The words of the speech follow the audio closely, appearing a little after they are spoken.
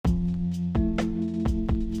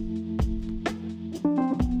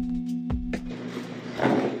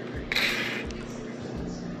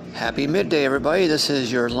Happy midday, everybody. This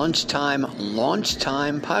is your lunchtime launch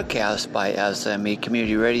time podcast by SME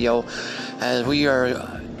Community Radio, as we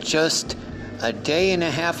are just a day and a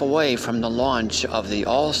half away from the launch of the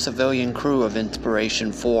all-civilian crew of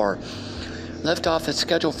Inspiration 4. Liftoff is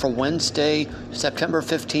scheduled for Wednesday, September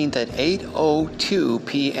 15th at 8:02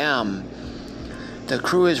 p.m. The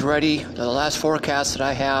crew is ready. The last forecast that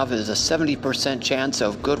I have is a 70% chance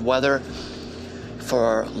of good weather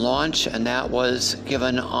for launch, and that was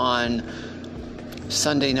given on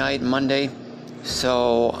Sunday night, Monday.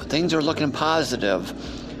 So things are looking positive.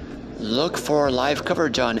 Look for live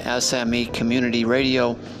coverage on SME Community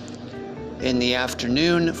Radio in the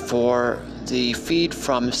afternoon for the feed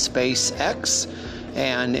from SpaceX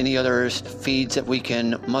and any other feeds that we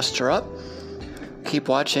can muster up. Keep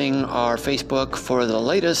watching our Facebook for the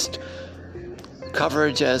latest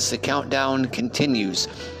coverage as the countdown continues.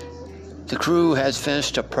 The crew has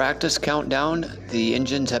finished a practice countdown. The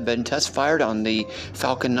engines have been test fired on the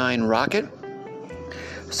Falcon 9 rocket,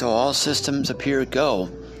 so all systems appear to go.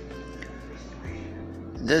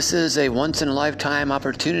 This is a once-in-a-lifetime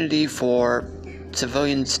opportunity for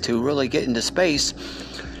civilians to really get into space,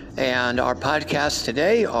 and our podcasts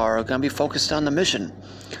today are going to be focused on the mission.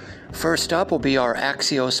 First up will be our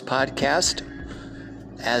Axios podcast,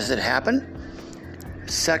 As It Happened.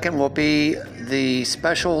 Second will be the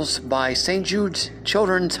specials by St. Jude's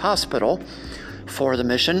Children's Hospital for the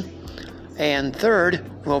mission. And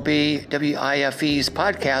third will be WIFE's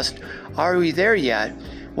podcast, Are We There Yet?,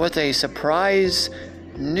 with a surprise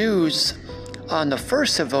news on the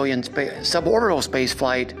first civilian suborbital space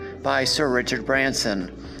flight by Sir Richard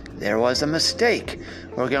Branson. There was a mistake.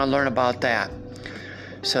 We're going to learn about that.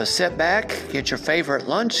 So sit back, get your favorite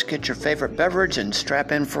lunch, get your favorite beverage, and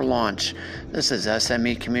strap in for launch. This is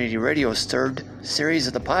SME Community Radio's third series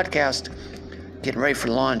of the podcast, getting ready for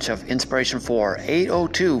the launch of Inspiration 4,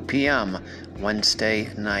 8:02 p.m.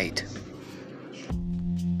 Wednesday night.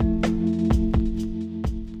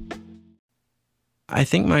 I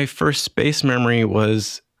think my first space memory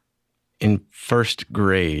was in first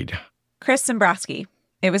grade. Chris Zimbrowski.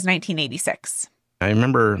 It was 1986. I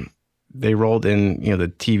remember they rolled in, the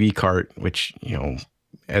TV cart, which,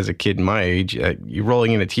 as a kid my age, you're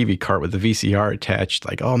rolling in a TV cart with the VCR attached,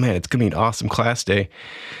 like, oh man, it's going to be an awesome class day.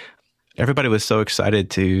 Everybody was so excited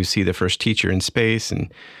to see the first teacher in space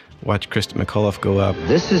and watch Krista McAuliffe go up.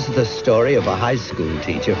 This is the story of a high school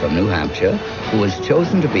teacher from New Hampshire who was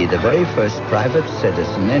chosen to be the very first private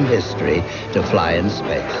citizen in history to fly in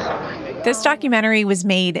space. This documentary was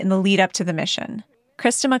made in the lead up to the mission.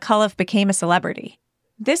 Krista McAuliffe became a celebrity.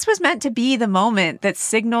 This was meant to be the moment that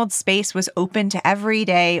signaled space was open to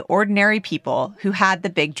everyday, ordinary people who had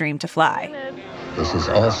the big dream to fly. This is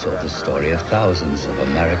also the story of thousands of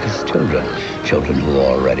America's children who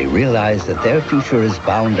already realize that their future is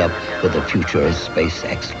bound up with the future of space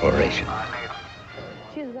exploration.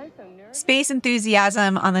 Space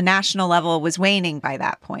enthusiasm on the national level was waning by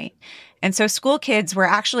that point, and so school kids were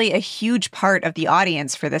actually a huge part of the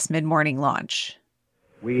audience for this mid-morning launch.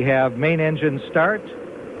 We have main engine start.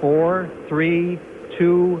 4, 3,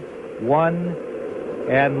 2, 1,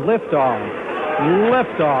 and liftoff.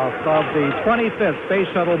 Liftoff of the 25th Space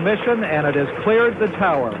Shuttle mission, and it has cleared the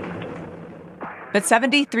tower. But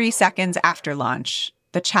 73 seconds after launch,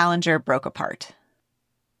 the Challenger broke apart.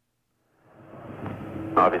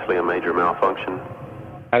 Obviously a major malfunction.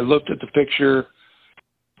 I looked at the picture,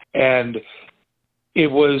 and it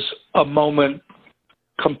was a moment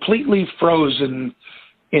completely frozen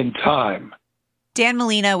in time. Dan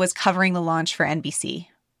Molina was covering the launch for NBC.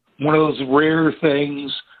 One of those rare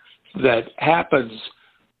things that happens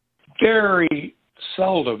very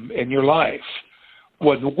seldom in your life,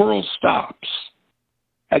 when the world stops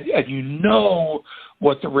and you know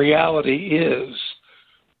what the reality is,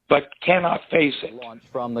 but cannot face it. Launch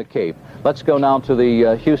from the Cape. Let's go now to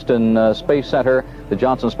the Houston Space Center, the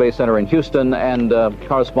Johnson Space Center in Houston, and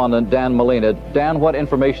correspondent Dan Molina. Dan, what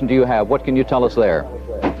information do you have? What can you tell us there?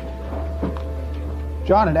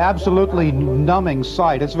 John, an absolutely numbing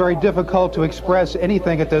sight. It's very difficult to express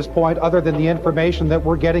anything at this point other than the information that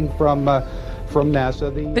we're getting from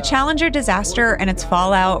NASA. The Challenger disaster and its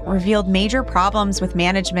fallout revealed major problems with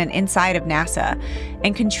management inside of NASA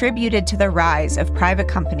and contributed to the rise of private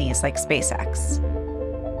companies like SpaceX.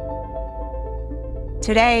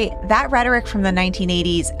 Today, that rhetoric from the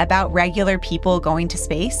 1980s about regular people going to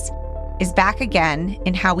space is back again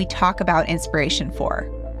in how we talk about Inspiration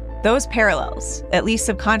 4. Those parallels, at least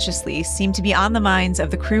subconsciously, seem to be on the minds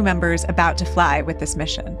of the crew members about to fly with this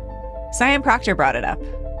mission. Sian Proctor brought it up.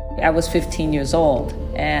 I was 15 years old,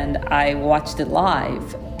 and I watched it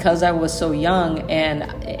live. Because I was so young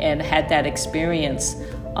and had that experience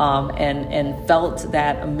and felt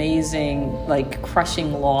that amazing, like,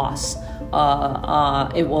 crushing loss,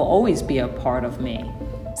 it will always be a part of me.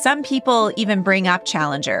 Some people even bring up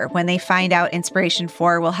Challenger when they find out Inspiration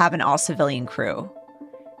 4 will have an all-civilian crew.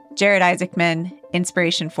 Jared Isaacman,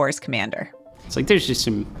 Inspiration 4's commander. It's like there's just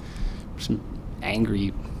some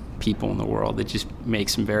angry people in the world that just make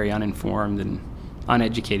some very uninformed and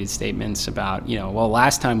uneducated statements about, well,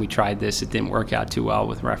 last time we tried this, it didn't work out too well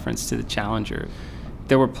with reference to the Challenger.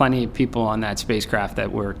 There were plenty of people on that spacecraft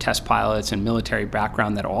that were test pilots and military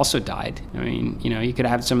background that also died. I mean, you could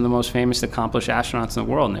have some of the most famous, accomplished astronauts in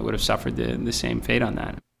the world, and they would have suffered the same fate on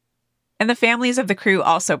that. And the families of the crew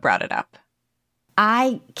also brought it up.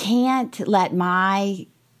 I can't let my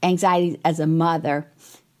anxiety as a mother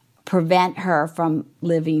prevent her from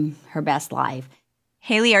living her best life.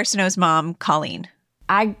 Haley Arsenault's mom, Colleen.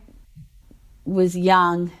 I was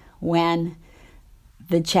young when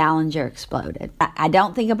the Challenger exploded. I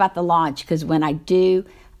don't think about the launch, because when I do,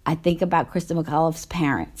 I think about Krista McAuliffe's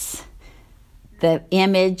parents. The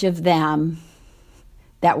image of them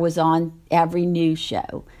that was on every news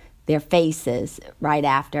show, their faces right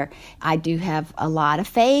after. I do have a lot of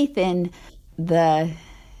faith in the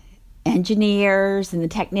engineers and the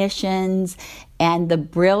technicians and the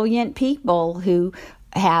brilliant people who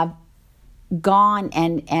have gone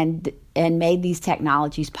and made these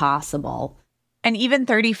technologies possible. And even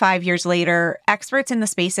 35 years later, experts in the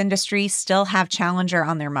space industry still have Challenger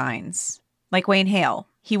on their minds. Like Wayne Hale.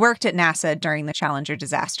 He worked at NASA during the Challenger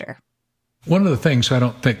disaster. One of the things I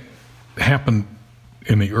don't think happened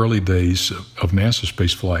in the early days of NASA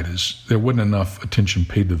spaceflight is there wasn't enough attention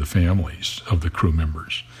paid to the families of the crew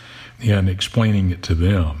members and explaining it to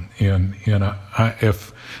them. And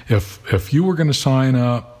if you were going to sign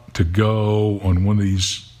up to go on one of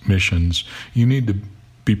these missions, you need to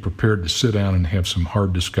be prepared to sit down and have some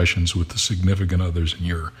hard discussions with the significant others in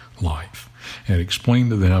your life and explain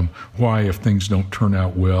to them why, if things don't turn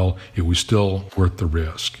out well, it was still worth the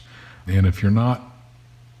risk. And if you're not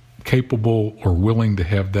capable or willing to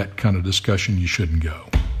have that kind of discussion, you shouldn't go,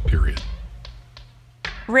 period.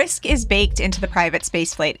 Risk is baked into the private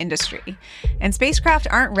spaceflight industry, and spacecraft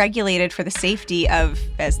aren't regulated for the safety of,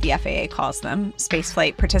 as the FAA calls them,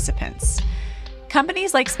 spaceflight participants.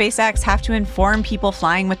 Companies like SpaceX have to inform people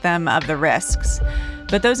flying with them of the risks,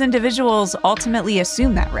 but those individuals ultimately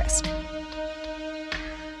assume that risk.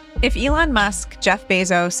 If Elon Musk, Jeff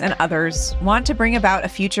Bezos, and others want to bring about a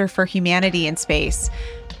future for humanity in space,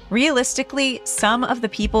 realistically, some of the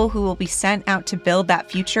people who will be sent out to build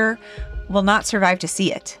that future will not survive to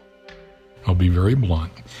see it. I'll be very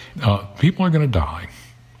blunt. People are going to die,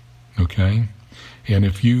 okay? And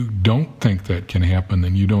if you don't think that can happen,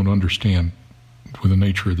 then you don't understand with the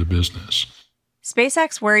nature of the business.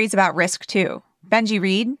 SpaceX worries about risk too. Benji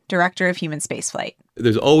Reed, director of human spaceflight.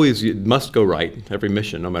 There's always, it must go right, every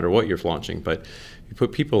mission, no matter what you're launching. But you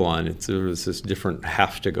put people on, there's this different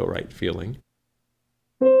have to go right feeling.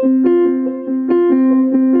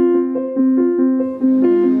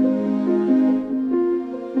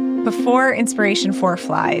 Before Inspiration 4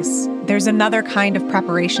 flies, there's another kind of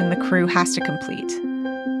preparation the crew has to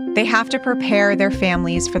complete. They have to prepare their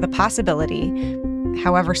families for the possibility,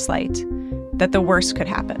 however slight, that the worst could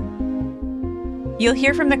happen. You'll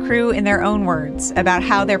hear from the crew in their own words about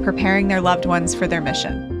how they're preparing their loved ones for their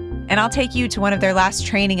mission. And I'll take you to one of their last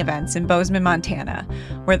training events in Bozeman, Montana,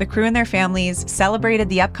 where the crew and their families celebrated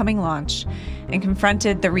the upcoming launch and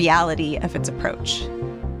confronted the reality of its approach.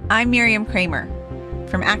 I'm Miriam Kramer.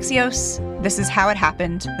 From Axios, this is How It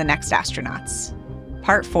Happened, The Next Astronauts.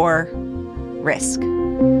 Part 4, Risk.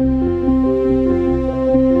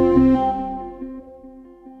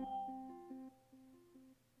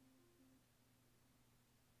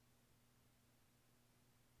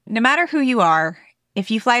 No matter who you are,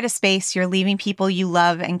 if you fly to space, you're leaving people you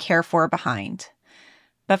love and care for behind.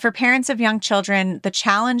 But for parents of young children, the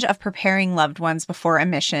challenge of preparing loved ones before a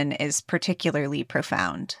mission is particularly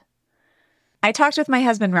profound. I talked with my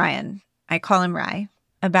husband, Ryan, I call him Rye,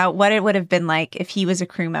 about what it would have been like if he was a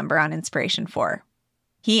crew member on Inspiration 4.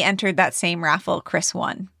 He entered that same raffle Chris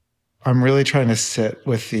won. I'm really trying to sit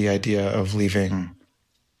with the idea of leaving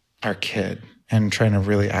our kid and trying to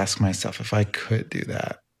really ask myself if I could do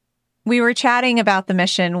that. We were chatting about the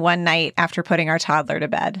mission one night after putting our toddler to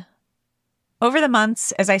bed. Over the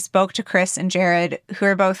months, as I spoke to Chris and Jared, who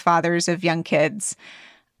are both fathers of young kids,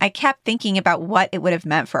 I kept thinking about what it would have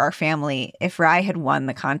meant for our family if Rye had won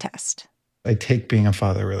the contest. I take being a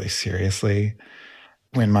father really seriously.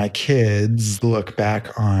 When my kids look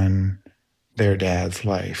back on their dad's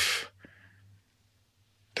life,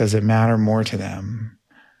 does it matter more to them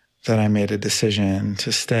that I made a decision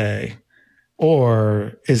to stay?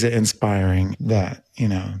 Or is it inspiring that,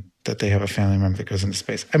 that they have a family member that goes into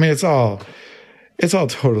space? I mean, it's all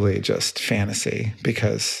totally just fantasy,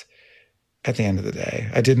 because at the end of the day,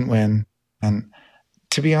 I didn't win. And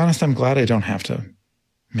to be honest, I'm glad I don't have to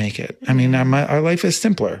make it. I mean, our life is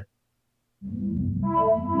simpler.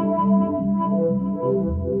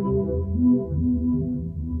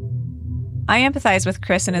 I empathize with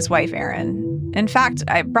Chris and his wife, Erin. In fact,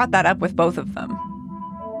 I brought that up with both of them.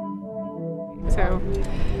 So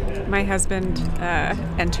my husband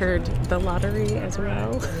entered the lottery as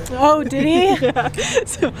well. Oh, did he? Yeah.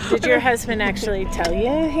 So, did your husband actually tell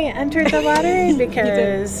you he entered the lottery?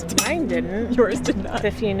 Because mine didn't. Yours did not.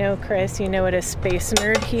 If you know Chris, you know what a space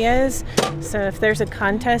nerd he is. So if there's a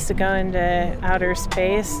contest to go into outer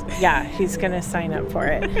space, yeah, he's going to sign up for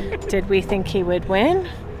it. Did we think he would win?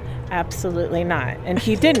 Absolutely not. And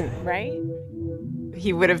he didn't, right?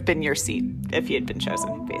 He would have been your seat if he had been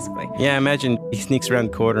chosen, basically. Yeah, imagine he sneaks around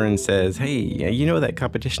the corner and says, hey, you know that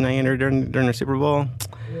competition I entered during the Super Bowl?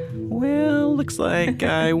 Well, looks like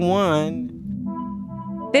I won.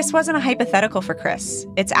 This wasn't a hypothetical for Chris.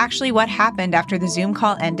 It's actually what happened after the Zoom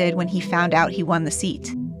call ended when he found out he won the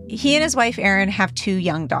seat. He and his wife, Erin, have 2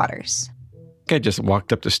 young daughters. I just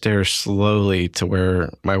walked up the stairs slowly to where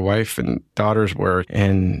my wife and daughters were,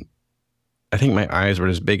 and I think my eyes were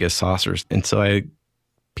as big as saucers. And so I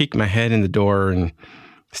peeked my head in the door and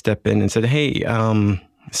stepped in and said, hey, I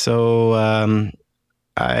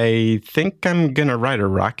think I'm going to ride a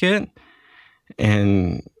rocket.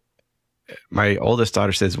 And my oldest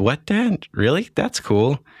daughter says, what, Dad? Really? That's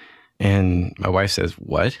cool. And my wife says,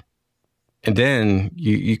 what? And then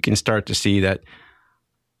you can start to see that,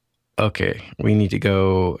 okay, we need to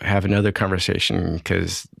go have another conversation,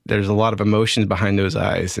 because there's a lot of emotions behind those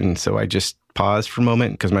eyes. And so I just paused for a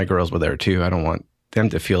moment, because my girls were there too. I don't want them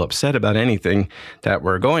to feel upset about anything that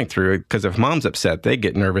we're going through, because if mom's upset, they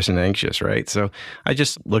get nervous and anxious, right? So I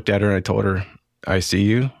just looked at her and I told her, I see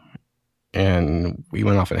you. And we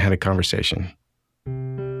went off and had a conversation.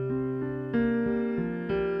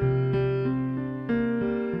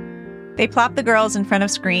 They plop the girls in front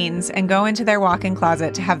of screens and go into their walk-in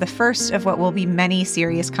closet to have the first of what will be many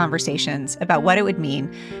serious conversations about what it would mean,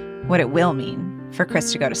 what it will mean for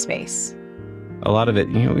Chris to go to space. A lot of it,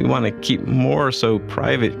 we want to keep more so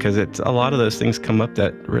private, because it's a lot of those things come up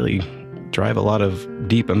that really drive a lot of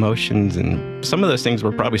deep emotions. And some of those things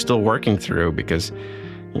we're probably still working through, because,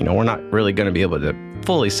 we're not really going to be able to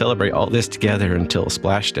fully celebrate all this together until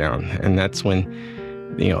splashdown. And that's when,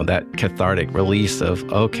 that cathartic release of,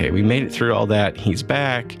 okay, we made it through all that, he's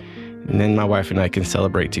back, and then my wife and I can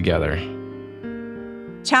celebrate together.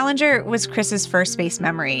 Challenger was Chris's first space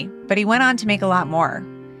memory, but he went on to make a lot more.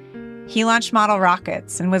 He launched model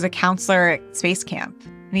rockets and was a counselor at space camp,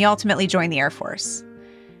 and he ultimately joined the Air Force.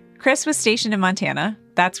 Chris was stationed in Montana.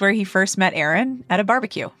 That's where he first met Erin at a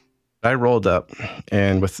barbecue. I rolled up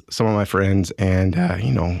and with some of my friends, and,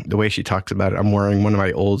 the way she talks about it, I'm wearing one of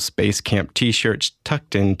my old space camp T-shirts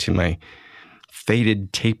tucked into my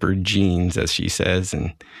faded tapered jeans, as she says.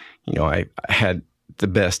 And, I had the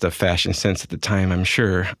best of fashion sense at the time, I'm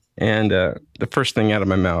sure. And the first thing out of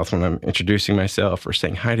my mouth when I'm introducing myself or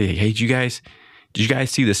saying hi to you, hey, did you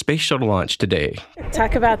guys see the space shuttle launch today?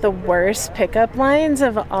 Talk about the worst pickup lines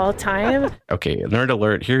of all time. Okay, nerd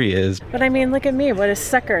alert, here he is. But I mean, look at me, what a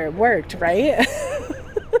sucker. It worked, right?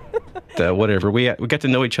 Whatever, we got to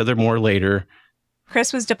know each other more later.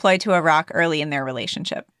 Chris was deployed to Iraq early in their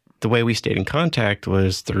relationship. The way we stayed in contact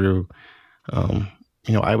was through,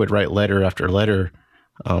 I would write letter after letter,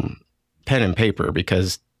 pen and paper,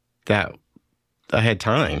 because that I had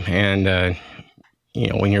time. And,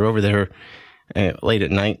 when you're over there late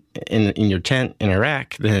at night in your tent in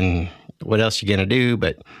Iraq, then what else you gonna do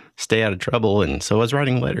but stay out of trouble? And so I was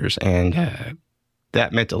writing letters, and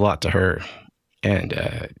that meant a lot to her. And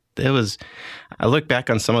I look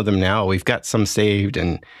back on some of them now. We've got some saved,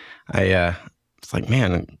 and it's like,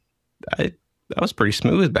 man, I was pretty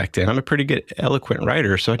smooth back then. I'm a pretty good eloquent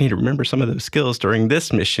writer, so I need to remember some of those skills during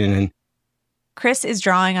this mission. And Chris is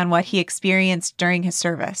drawing on what he experienced during his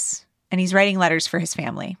service, and he's writing letters for his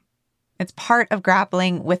family. It's part of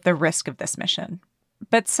grappling with the risk of this mission.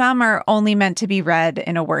 But some are only meant to be read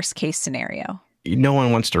in a worst-case scenario. No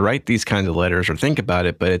one wants to write these kinds of letters or think about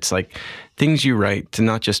it, but it's like things you write to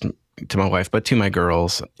not just to my wife, but to my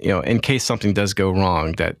girls, in case something does go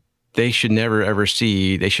wrong that they should never, ever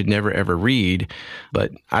see, they should never, ever read.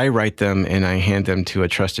 But I write them and I hand them to a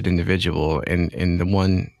trusted individual in the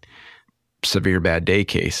one severe bad day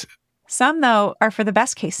case. Some, though, are for the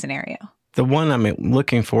best-case scenario. The one I'm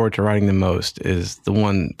looking forward to writing the most is the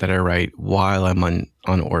one that I write while I'm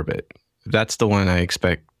on orbit. That's the one I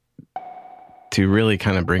expect to really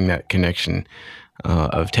kind of bring that connection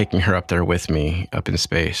of taking her up there with me up in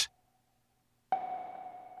space.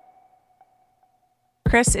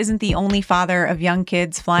 Chris isn't the only father of young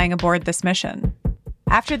kids flying aboard this mission.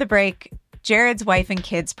 After the break, Jared's wife and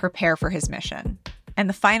kids prepare for his mission and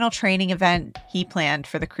the final training event he planned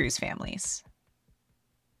for the crew's families.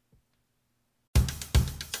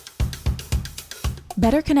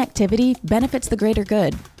 Better connectivity benefits the greater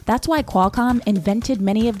good. That's why Qualcomm invented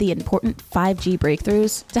many of the important 5G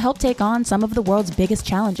breakthroughs to help take on some of the world's biggest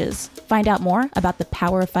challenges. Find out more about the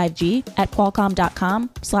power of 5G at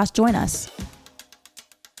qualcomm.com/join us.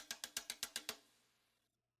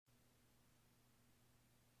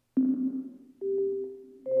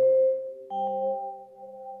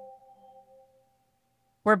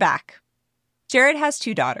 We're back. Jared has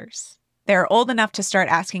 2 daughters. They're old enough to start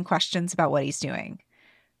asking questions about what he's doing.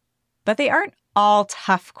 But they aren't all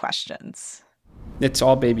tough questions. It's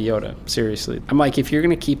all Baby Yoda, seriously. I'm like, if you're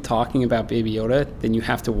going to keep talking about Baby Yoda, then you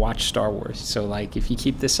have to watch Star Wars. So, like, if you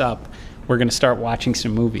keep this up, we're going to start watching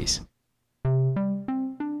some movies.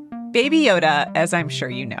 Baby Yoda, as I'm sure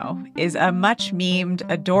you know, is a much memed,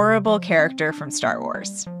 adorable character from Star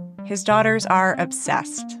Wars. His daughters are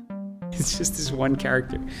obsessed. It's just this one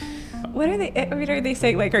character. What are they? I mean, are they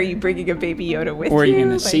saying, like, are you bringing a Baby Yoda with you? Or are you going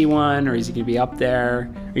to see one? Or is he going to be up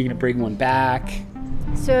there? Are you going to bring one back?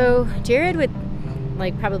 So Jared would,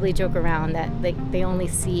 like, probably joke around that, like, they only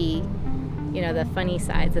see, you know, the funny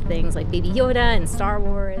sides of things, like Baby Yoda and Star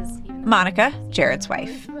Wars. Monica, Jared's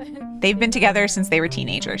wife. They've been together since they were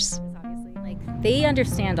teenagers. They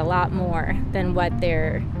understand a lot more than what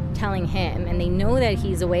they're telling him, and they know that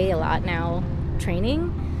he's away a lot now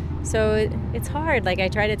training. So it's hard. Like, I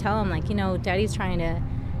try to tell him, like, you know, Daddy's trying to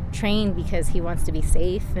train because he wants to be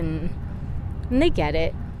safe, and they get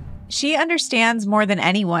it. She understands more than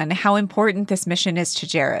anyone how important this mission is to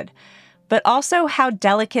Jared, but also how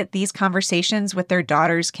delicate these conversations with their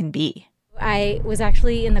daughters can be. I was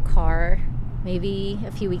actually in the car maybe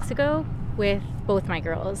a few weeks ago with both my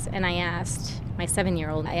girls, and I asked my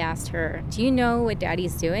 7-year-old, I asked her, do you know what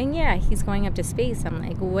Daddy's doing? Yeah, he's going up to space. I'm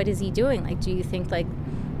like, what is he doing? Like, do you think, like,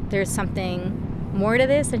 there's something more to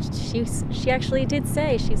this? And she actually did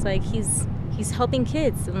say, she's like, he's helping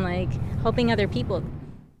kids and, like, helping other people.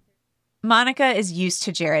 Monica is used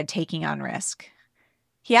to Jared taking on risk.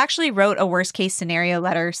 He actually wrote a worst-case scenario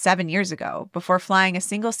letter 7 years ago before flying a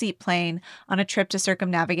single-seat plane on a trip to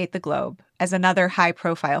circumnavigate the globe as another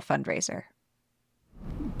high-profile fundraiser.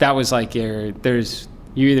 That was like, you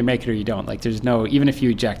either make it or you don't. Like, there's no, even if you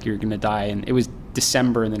eject, you're going to die. And it was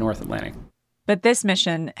December in the North Atlantic. But this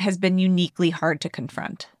mission has been uniquely hard to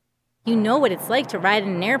confront. You know what it's like to ride in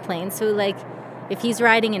an airplane. So, like, if he's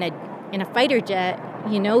riding in a fighter jet,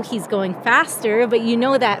 you know he's going faster, but you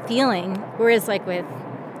know that feeling. Whereas, like, with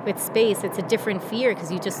space, it's a different fear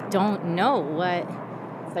because you just don't know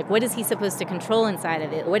what is he supposed to control inside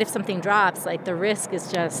of it? What if something drops? Like, the risk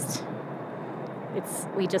is just,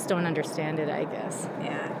 we just don't understand it, I guess.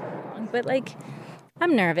 Yeah. But, like,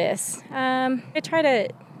 I'm nervous. I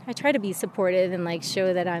try to be supportive and, like,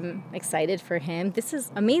 show that I'm excited for him. This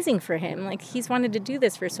is amazing for him. Like, he's wanted to do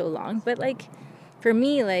this for so long. But, like, for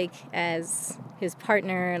me, like, as his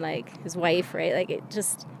partner, like, his wife, right? Like,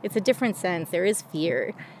 it's a different sense. There is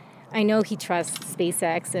fear. I know he trusts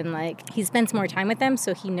SpaceX and, like, he spends more time with them,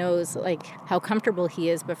 so he knows, like, how comfortable he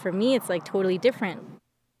is. But for me, it's, like, totally different.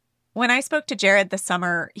 When I spoke to Jared this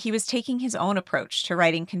summer, he was taking his own approach to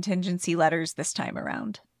writing contingency letters this time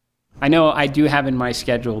around. I know I do have in my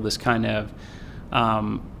schedule this kind of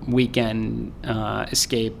weekend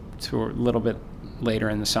escape to a little bit later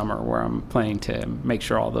in the summer where I'm planning to make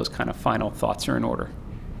sure all those kind of final thoughts are in order.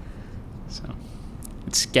 So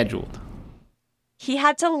it's scheduled. He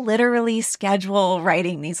had to literally schedule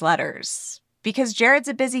writing these letters because Jared's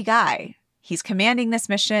a busy guy. He's commanding this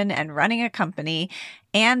mission and running a company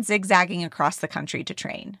and zigzagging across the country to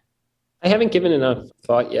train. I haven't given enough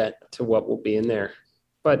thought yet to what will be in there.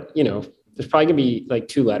 But, you know, there's probably going to be, like,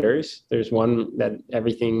 2 letters. There's one that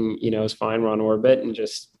everything, you know, is fine. We're on orbit, and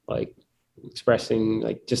just, like, expressing,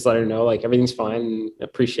 like, just let her know, like, everything's fine and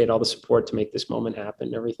appreciate all the support to make this moment happen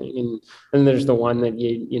and everything. And then there's the one that,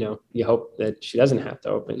 you hope that she doesn't have to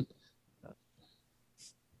open.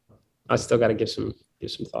 I still got to give some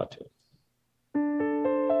thought to it.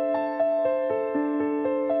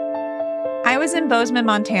 I was in Bozeman,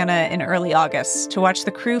 Montana in early August to watch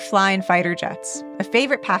the crew fly in fighter jets, a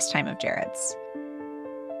favorite pastime of Jared's.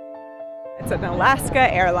 It's an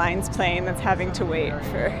Alaska Airlines plane that's having to wait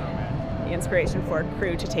for the Inspiration 4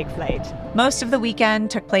 crew to take flight. Most of the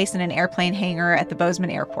weekend took place in an airplane hangar at the Bozeman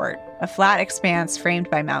Airport, a flat expanse framed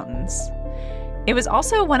by mountains. It was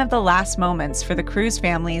also one of the last moments for the crew's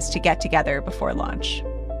families to get together before launch.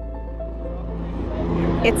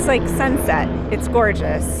 It's like sunset. It's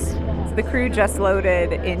gorgeous. The crew just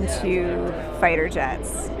loaded into fighter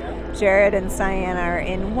jets. Jared and Cyan are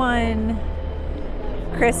in one.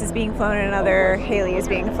 Chris is being flown in another. Haley is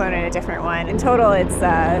being flown in a different one. In total, it's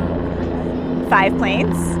 5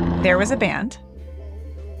 planes. There was a band.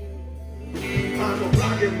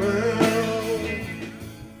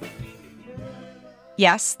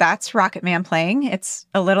 Yes, that's Rocket Man playing. It's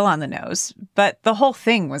a little on the nose, but the whole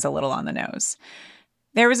thing was a little on the nose.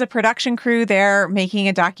 There was a production crew there making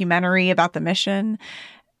a documentary about the mission,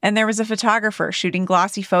 and there was a photographer shooting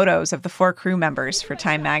glossy photos of the 4 crew members for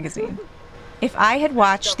Time magazine. If I had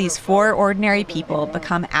watched these 4 ordinary people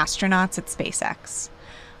become astronauts at SpaceX,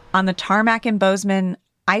 on the tarmac in Bozeman,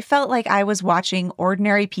 I felt like I was watching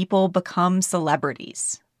ordinary people become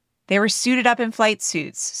celebrities. They were suited up in flight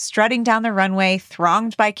suits, strutting down the runway,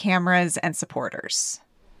 thronged by cameras and supporters.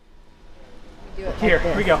 Here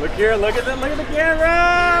we go. Look here, look at the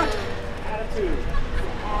camera! Attitude.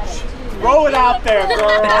 Throw it out there,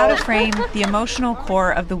 girl! But out of frame, the emotional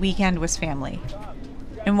core of the weekend was family.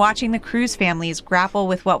 And watching the crew's families grapple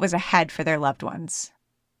with what was ahead for their loved ones.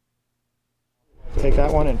 Take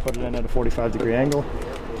that one and put it in at a 45-degree angle.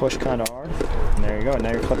 Push kind of hard. And there you go. And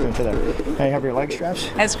now you're clipping into there. Now you have your leg straps.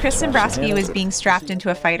 As Chris Dombrowski was being strapped into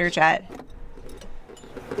a fighter jet,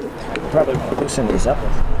 probably want to loosen these up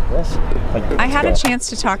with this. I had a chance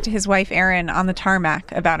to talk to his wife, Erin, on the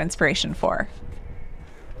tarmac about Inspiration 4.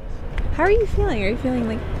 How are you feeling? Are you feeling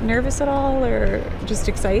like nervous at all or just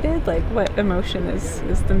excited? Like what emotion is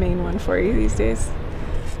the main one for you these days?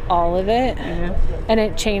 All of it. Yeah. And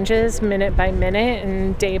it changes minute by minute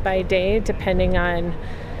and day by day depending on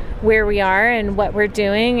where we are and what we're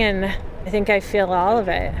doing, and I think I feel all of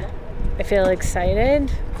it. I feel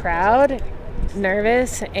excited, proud,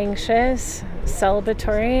 nervous, anxious,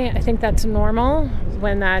 celebratory. I think that's normal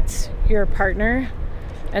when that's your partner,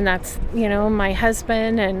 and that's, you know, my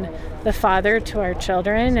husband and the father to our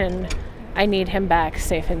children, and I need him back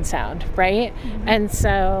safe and sound, right? Mm-hmm. And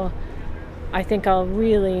so I think I'll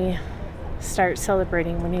really start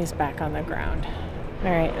celebrating when he's back on the ground. All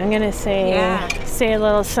right, I'm gonna say a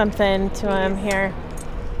little something to him here.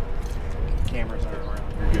 Cameras are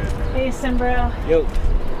around. You're good. Hey, Simbro. Yo.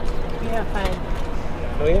 Yeah, fine.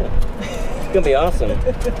 Oh yeah. It's gonna be awesome.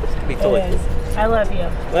 It's gonna be full of kids. I love you.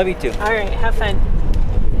 Love you too. All right, have fun.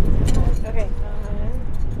 Okay.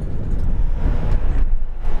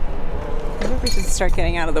 I think we should start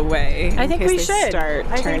getting out of the way. I think we should Start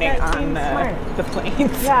turning on the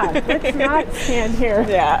planes. Yeah, let's not stand here.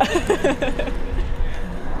 Yeah.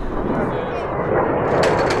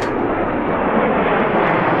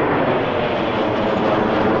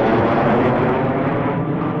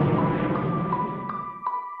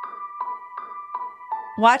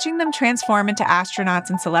 Watching them transform into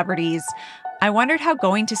astronauts and celebrities, I wondered how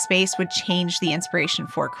going to space would change the Inspiration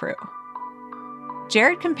 4 crew.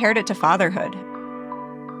 Jared compared it to fatherhood.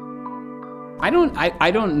 I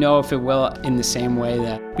don't know if it will in the same way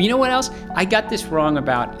that, but you know what else? I got this wrong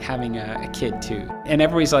about having a kid too. And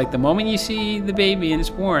everybody's like, the moment you see the baby and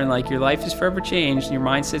it's born, like your life is forever changed and your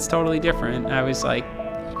mindset's totally different. I was like,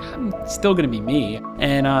 I'm still gonna be me.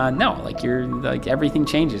 And no, like you're like everything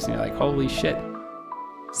changes and you're like, holy shit.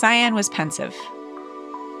 Cyan was pensive.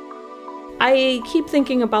 I keep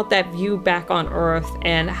thinking about that view back on Earth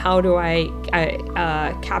and how do I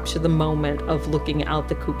capture the moment of looking out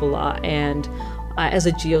the cupola, and as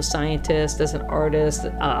a geoscientist, as an artist,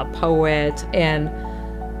 a poet, and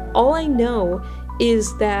all I know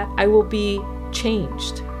is that I will be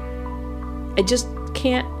changed. I just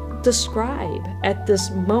can't describe at this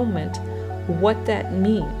moment what that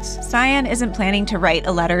means. Cyan isn't planning to write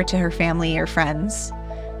a letter to her family or friends.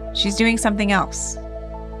 She's doing something else.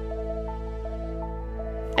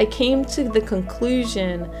 I came to the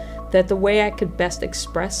conclusion that the way I could best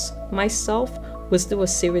express myself was through a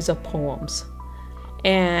series of poems.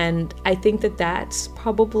 And I think that that's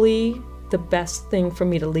probably the best thing for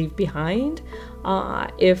me to leave behind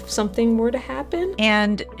if something were to happen.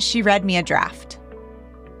 And she read me a draft.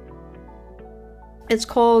 It's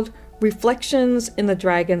called Reflections in the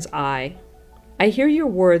Dragon's Eye. I hear your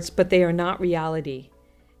words, but they are not reality.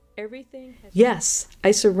 Yes,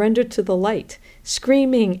 I surrendered to the light,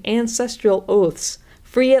 screaming ancestral oaths,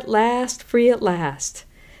 free at last, free at last.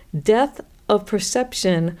 Death of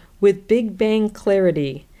perception with Big Bang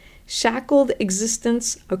clarity. Shackled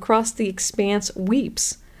existence across the expanse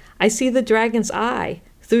weeps. I see the dragon's eye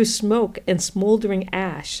through smoke and smoldering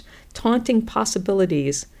ash, taunting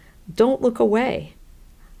possibilities. Don't look away.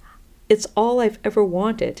 It's all I've ever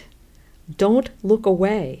wanted. Don't look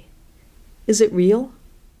away. Is it real?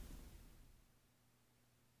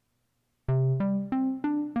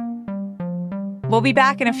 We'll be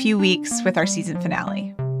back in a few weeks with our season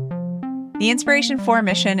finale. The Inspiration 4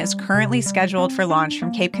 mission is currently scheduled for launch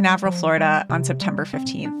from Cape Canaveral, Florida on September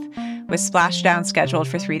 15th, with splashdown scheduled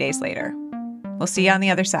for 3 days later. We'll see you on the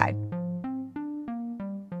other side.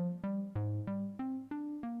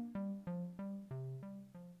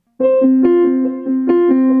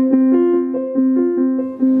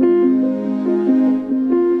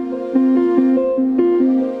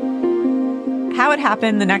 How It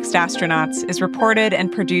Happened, The Next Astronauts is reported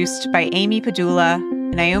and produced by Amy Padula,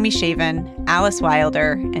 Naomi Shaven, Alice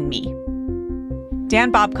Wilder, and me.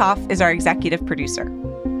 Dan Bobkoff is our executive producer.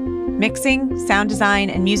 Mixing, sound design,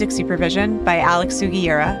 and music supervision by Alex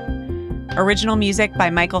Sugiura. Original music by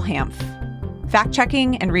Michael Hampf.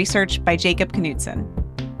 Fact-checking and research by Jacob Knudsen.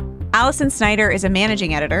 Allison Snyder is a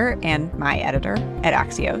managing editor and my editor at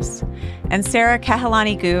Axios. And Sarah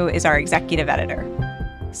Kehalani-Gu is our executive editor.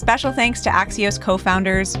 Special thanks to Axios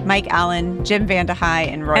co-founders Mike Allen, Jim Vandehei,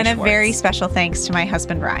 and Roy Schwartz. And a very special thanks to my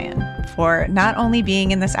husband, Ryan, for not only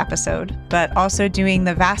being in this episode, but also doing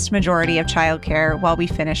the vast majority of childcare while we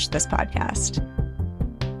finish this podcast.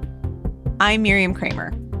 I'm Miriam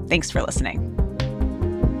Kramer. Thanks for listening.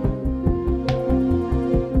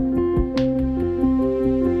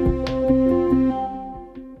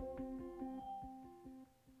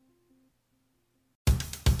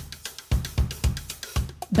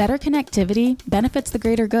 Better connectivity benefits the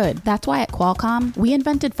greater good. That's why at Qualcomm, we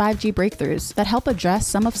invented 5G breakthroughs that help address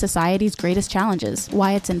some of society's greatest challenges.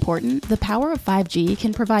 Why it's important? The power of 5G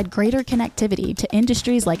can provide greater connectivity to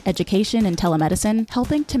industries like education and telemedicine,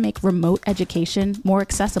 helping to make remote education more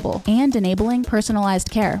accessible and enabling personalized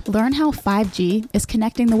care. Learn how 5G is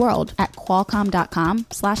connecting the world at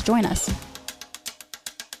qualcomm.com/join us.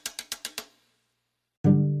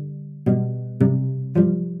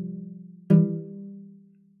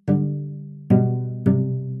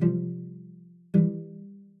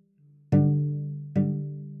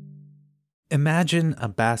 Imagine a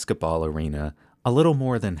basketball arena a little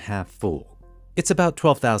more than half full. It's about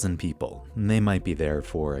 12,000 people, and they might be there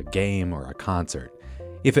for a game or a concert.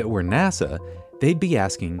 If it were NASA, they'd be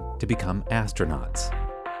asking to become astronauts.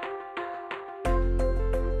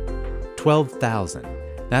 12,000.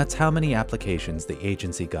 That's how many applications the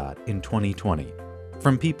agency got in 2020.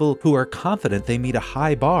 From people who are confident they meet a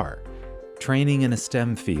high bar, training in a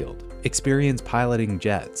STEM field, experience piloting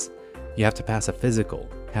jets. You have to pass a physical,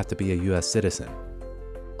 have to be a US citizen.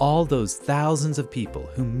 All those thousands of people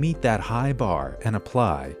who meet that high bar and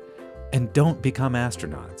apply and don't become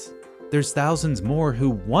astronauts. There's thousands more who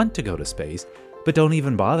want to go to space but don't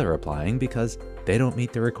even bother applying because they don't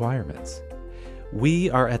meet the requirements. We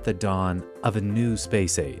are at the dawn of a new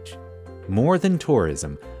space age. More than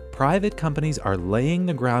tourism, private companies are laying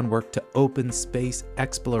the groundwork to open space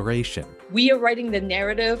exploration. We are writing the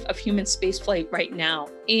narrative of human spaceflight right now.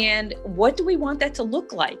 And what do we want that to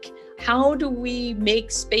look like? How do we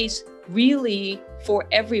make space really for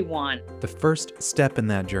everyone? The first step in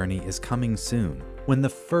that journey is coming soon, when the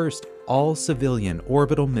first all-civilian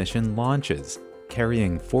orbital mission launches,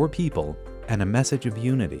 carrying 4 people and a message of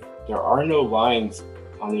unity. There are no lines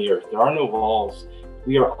on the Earth. There are no walls.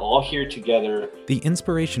 We are all here together. The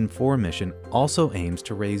Inspiration 4 mission also aims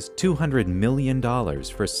to raise $200 million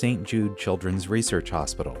for St. Jude Children's Research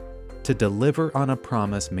Hospital to deliver on a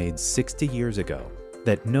promise made 60 years ago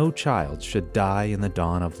that no child should die in the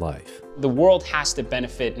dawn of life. The world has to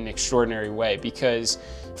benefit in an extraordinary way because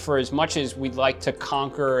for as much as we'd like to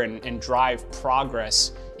conquer and drive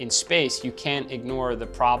progress in space, you can't ignore the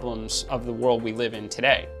problems of the world we live in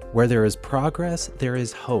today. Where there is progress, there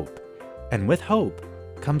is hope. And with hope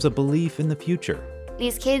comes a belief in the future.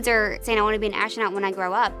 These kids are saying, I want to be an astronaut when I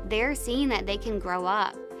grow up. They're seeing that they can grow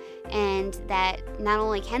up and that not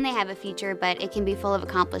only can they have a future, but it can be full of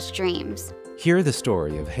accomplished dreams. Hear the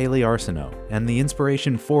story of Haley Arsenault and the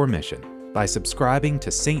Inspiration 4 mission by subscribing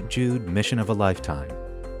to St. Jude Mission of a Lifetime,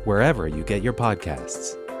 wherever you get your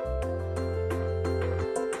podcasts.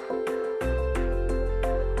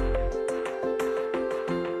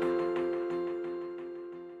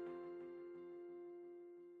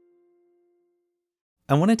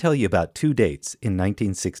 I want to tell you about 2 dates in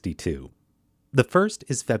 1962. The first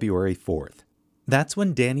is February 4th. That's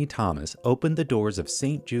when Danny Thomas opened the doors of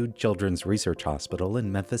St. Jude Children's Research Hospital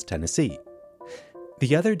in Memphis, Tennessee.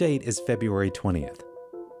 The other date is February 20th.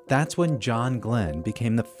 That's when John Glenn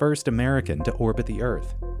became the first American to orbit the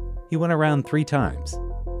Earth. He went around 3 times.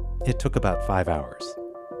 It took about 5 hours.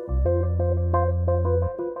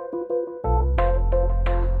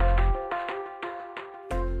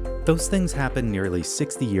 Those things happened nearly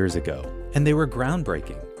 60 years ago, and they were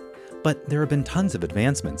groundbreaking. But there have been tons of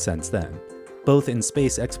advancements since then, both in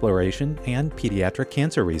space exploration and pediatric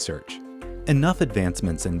cancer research. Enough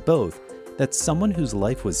advancements in both that someone whose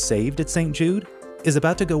life was saved at St. Jude is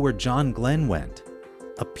about to go where John Glenn went,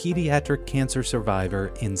 a pediatric cancer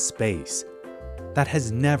survivor in space. That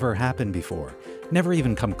has never happened before, never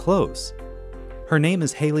even come close. Her name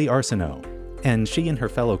is Hayley Arsenault, and she and her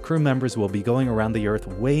fellow crew members will be going around the Earth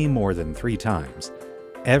way more than 3 times,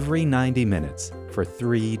 every 90 minutes for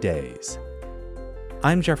 3 days.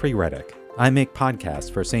 I'm Jeffrey Reddick. I make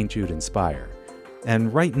podcasts for St. Jude Inspire.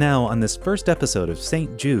 And right now on this first episode of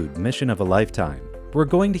St. Jude Mission of a Lifetime, we're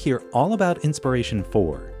going to hear all about Inspiration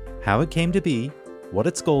 4, how it came to be, what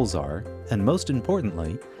its goals are, and most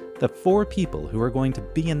importantly, the 4 people who are going to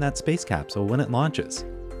be in that space capsule when it launches.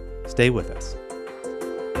 Stay with us.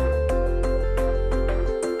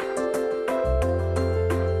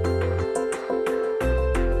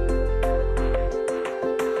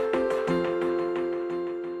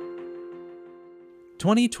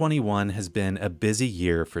 "2021 has been a busy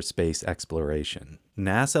year for space exploration.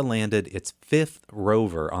 NASA landed its 5th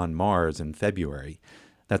rover on Mars in February.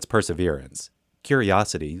 That's Perseverance.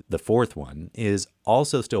 Curiosity, the 4th one, is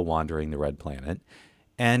also still wandering the red planet.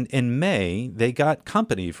 And in May, they got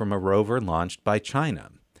company from a rover launched by China.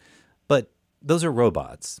 But those are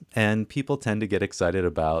robots, and people tend to get excited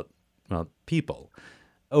about, well, people.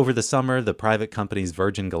 Over the summer, the private companies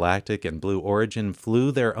Virgin Galactic and Blue Origin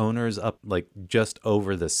flew their owners up just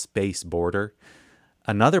over the space border.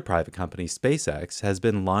 Another private company, SpaceX, has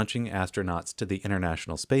been launching astronauts to the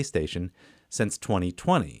International Space Station since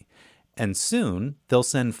 2020. And soon, they'll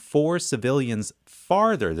send 4 civilians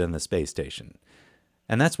farther than the space station.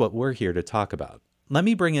 And that's what we're here to talk about. Let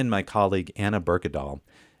me bring in my colleague, Anna Berkedahl.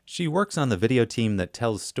 She works on the video team that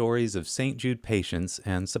tells stories of St. Jude patients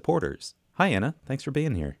and supporters. Hi, Anna. Thanks for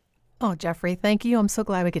being here. Oh, Jeffrey, thank you. I'm so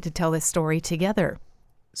glad we get to tell this story together.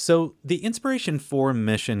 So the Inspiration 4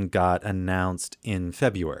 mission got announced in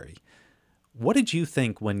February. What did you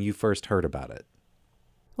think when you first heard about it?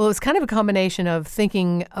 Well, it was kind of a combination of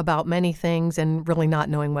thinking about many things and really not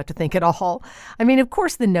knowing what to think at all. I mean, of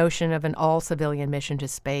course, the notion of an all-civilian mission to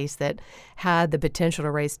space that had the potential to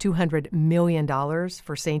raise $200 million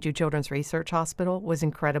for St. Jude Children's Research Hospital was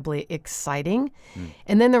incredibly exciting.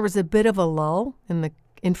 And then there was a bit of a lull in the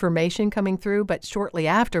information coming through, but shortly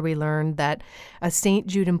after we learned that a St.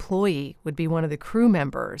 Jude employee would be one of the crew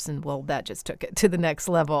members, and well, that just took it to the next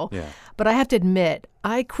level. Yeah. But I have to admit,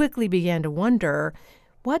 I quickly began to wonder,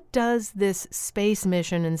 what does this space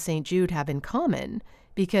mission and St. Jude have in common?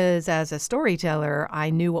 Because as a storyteller,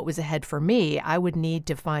 I knew what was ahead for me. I would need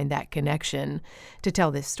to find that connection to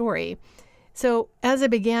tell this story. So as I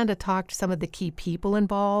began to talk to some of the key people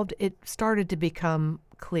involved, it started to become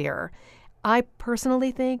clear. I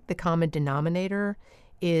personally think the common denominator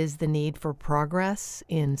is the need for progress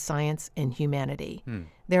in science and humanity.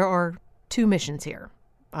 There are 2 missions here,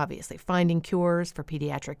 obviously, finding cures for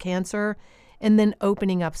pediatric cancer and then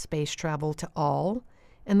opening up space travel to all.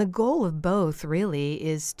 And the goal of both really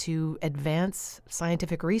is to advance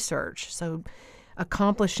scientific research, so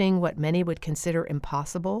accomplishing what many would consider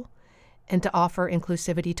impossible, and to offer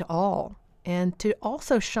inclusivity to all, and to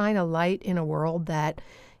also shine a light in a world that,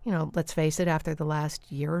 let's face it, after the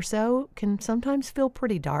last year or so, can sometimes feel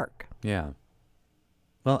pretty dark. Yeah.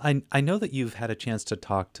 Well, I know that you've had a chance to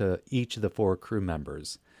talk to each of the 4 crew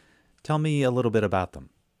members. Tell me a little bit about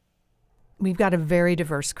them. We've got a very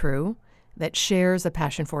diverse crew that shares a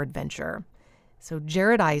passion for adventure. So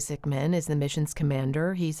Jared Isaacman is the mission's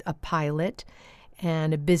commander. He's a pilot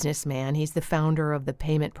and a businessman. He's the founder of the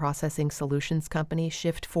payment processing solutions company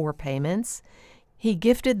Shift4 Payments. He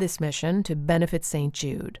gifted this mission to benefit St.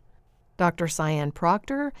 Jude. Dr. Cyanne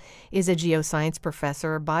Proctor is a geoscience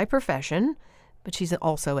professor by profession, but she's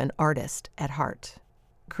also an artist at heart.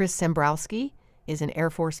 Chris Sembrowski is an Air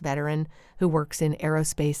Force veteran who works in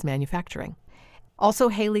aerospace manufacturing. Also,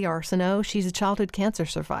 Hayley Arsenault, she's a childhood cancer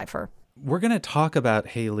survivor. We're going to talk about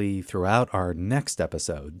Hayley throughout our next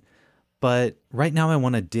episode, but right now I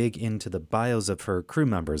want to dig into the bios of her crew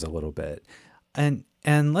members a little bit. And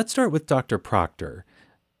let's start with Dr. Proctor.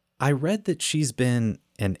 I read that she's been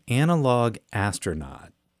an analog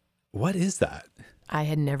astronaut. What is that? I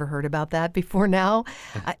had never heard about that before now.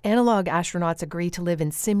 Analog astronauts agree to live in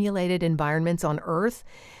simulated environments on Earth.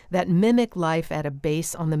 that mimic life at a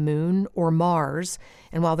base on the moon or Mars.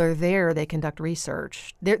 And while they're there, they conduct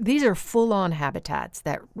research. These are full-on habitats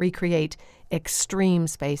that recreate extreme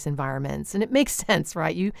space environments. And it makes sense,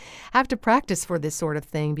 right? You have to practice for this sort of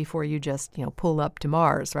thing before you just, pull up to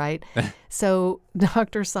Mars, right? So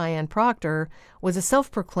Dr. Sian Proctor was a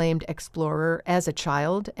self-proclaimed explorer as a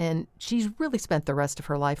child, and she's really spent the rest of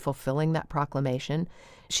her life fulfilling that proclamation.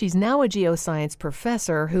 She's now a geoscience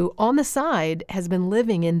professor who, on the side, has been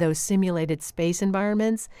living in those simulated space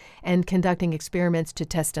environments and conducting experiments to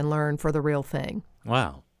test and learn for the real thing.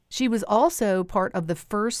 Wow. She was also part of the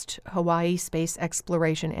first Hawaii Space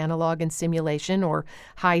Exploration Analog and Simulation, or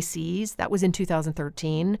HI-SEAS. That was in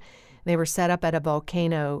 2013. They were set up at a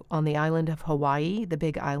volcano on the island of Hawaii, the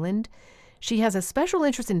Big Island. She has a special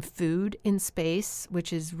interest in food in space,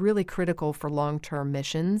 which is really critical for long-term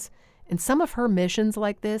missions. And some of her missions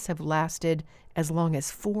like this have lasted as long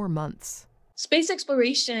as 4 months. Space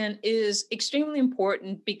exploration is extremely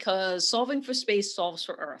important because solving for space solves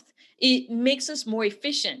for Earth. It makes us more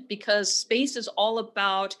efficient because space is all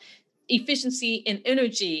about efficiency in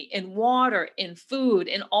energy, in water, in food,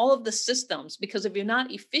 in all of the systems. Because if you're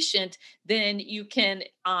not efficient, then you can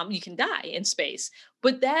die in space.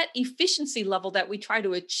 But that efficiency level that we try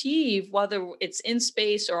to achieve, whether it's in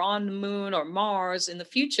space or on the moon or Mars in the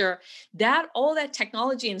future, that all that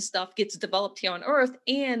technology and stuff gets developed here on Earth,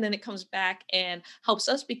 and then it comes back and helps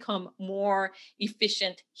us become more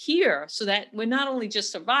efficient here, so that we're not only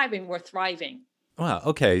just surviving, we're thriving. Wow.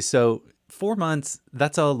 Okay. So 4 months,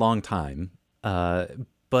 that's a long time.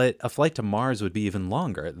 But a flight to Mars would be even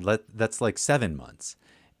longer. That's like 7 months.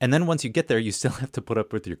 And then once you get there, you still have to put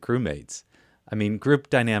up with your crewmates. I mean, group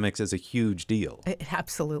dynamics is a huge deal. It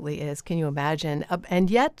absolutely is. Can you imagine? And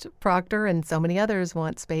yet, Proctor and so many others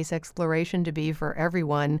want space exploration to be for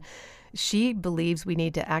everyone. She believes we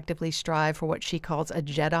need to actively strive for what she calls a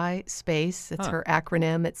JEDI space. It's her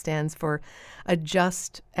acronym. It stands for a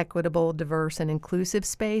just, equitable, diverse, and inclusive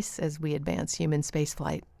space as we advance human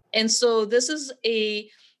spaceflight. And so this is a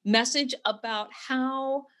message about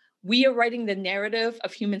how we are writing the narrative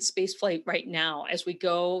of human spaceflight right now as we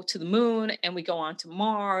go to the moon and we go on to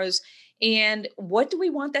Mars. And what do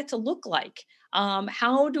we want that to look like?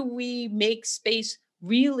 How do we make space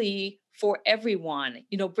really for everyone,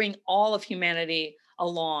 bring all of humanity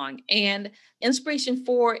along? And Inspiration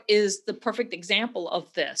 4 is the perfect example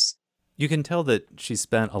of this. You can tell that she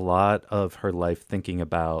spent a lot of her life thinking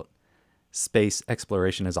about space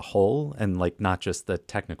exploration as a whole and not just the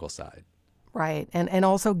technical side. Right. And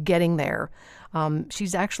also getting there.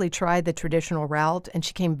 She's actually tried the traditional route, and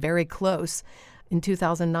she came very close. In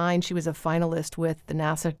 2009, she was a finalist with the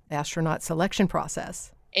NASA astronaut selection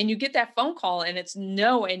process. And you get that phone call and it's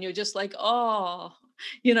no, and you're just like, oh,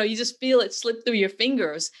 you just feel it slip through your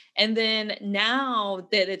fingers. And then now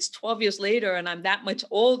that it's 12 years later and I'm that much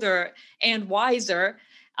older and wiser,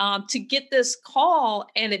 to get this call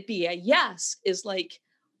and it be a yes is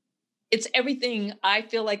it's everything I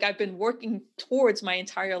feel like I've been working towards my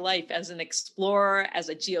entire life as an explorer, as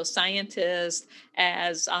a geoscientist,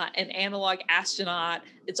 as an analog astronaut.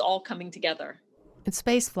 It's all coming together. And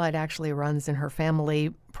spaceflight actually runs in her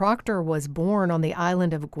family. Proctor was born on the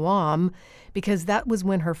island of Guam because that was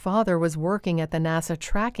when her father was working at the NASA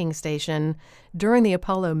tracking station during the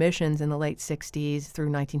Apollo missions in the late 60s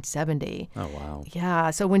through 1970. Oh, wow.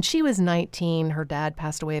 Yeah. So when she was 19, her dad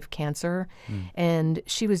passed away of cancer, and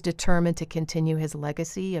she was determined to continue his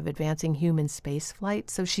legacy of advancing human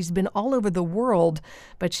spaceflight. So she's been all over the world,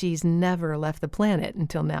 but she's never left the planet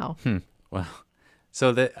until now. Wow.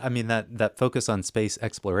 So that focus on space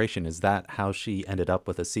exploration, is that how she ended up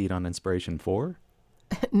with a seat on Inspiration 4?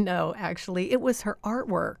 No, actually, it was her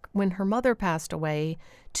artwork. When her mother passed away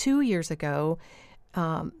 2 years ago,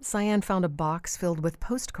 Sian found a box filled with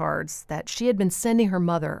postcards that she had been sending her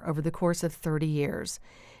mother over the course of 30 years.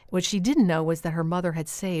 What she didn't know was that her mother had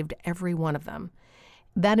saved every one of them.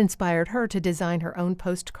 That inspired her to design her own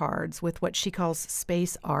postcards with what she calls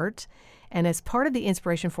space art. And as part of the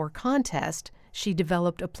Inspiration 4 contest, she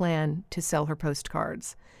developed a plan to sell her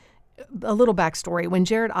postcards. A little backstory. When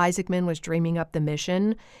Jared Isaacman was dreaming up the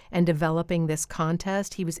mission and developing this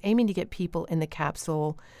contest, he was aiming to get people in the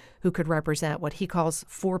capsule who could represent what he calls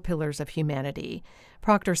 4 pillars of humanity.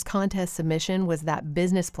 Proctor's contest submission was that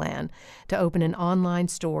business plan to open an online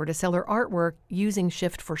store to sell her artwork using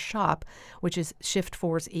Shift4Shop, which is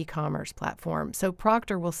Shift4's e-commerce platform. So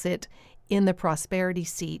Proctor will sit in the prosperity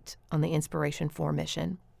seat on the Inspiration 4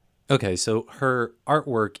 mission. Okay, so her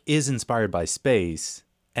artwork is inspired by space,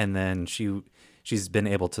 and then she's been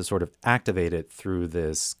able to sort of activate it through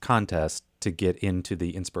this contest to get into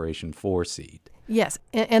the Inspiration4 seat. Yes,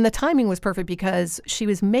 and the timing was perfect because she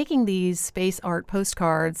was making these space art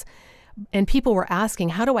postcards, and people were asking,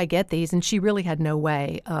 how do I get these? And she really had no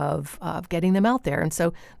way of getting them out there. And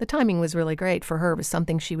so the timing was really great for her. It was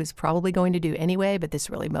something she was probably going to do anyway, but this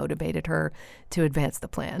really motivated her to advance the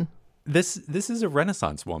plan. This is a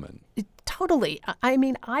Renaissance woman. Totally. I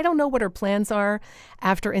mean, I don't know what her plans are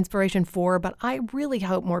after Inspiration4, but I really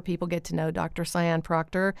hope more people get to know Dr. Sian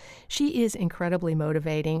Proctor. She is incredibly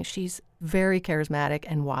motivating. She's very charismatic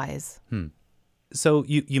and wise. So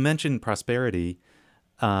you mentioned prosperity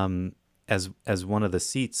as one of the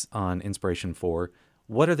seats on Inspiration4.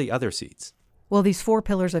 What are the other seats? Well, these 4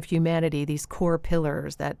 pillars of humanity, these core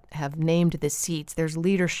pillars that have named the seats, there's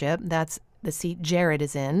leadership, that's the seat Jared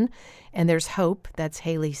is in, and there's hope, that's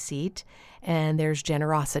Haley's seat, and there's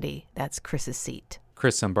generosity, that's Chris's seat.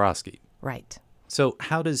 Chris Zambrowski. Right. So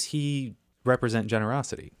how does he represent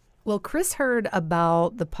generosity? Well, Chris heard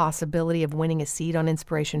about the possibility of winning a seat on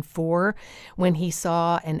Inspiration4 when he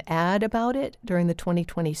saw an ad about it during the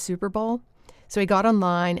 2020 Super Bowl. So he got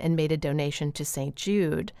online and made a donation to St.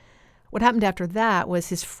 Jude. What happened after that was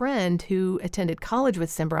his friend who attended college with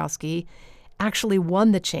Zambrowski actually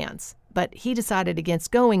won the chance, but he decided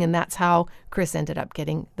against going, and that's how Chris ended up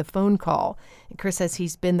getting the phone call. And Chris says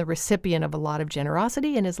he's been the recipient of a lot of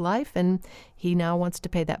generosity in his life, and he now wants to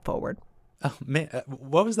pay that forward. Oh, man,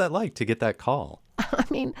 what was that like to get that call? I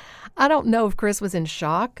mean, I don't know if Chris was in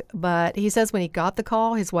shock, but he says when he got the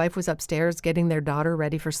call, his wife was upstairs getting their daughter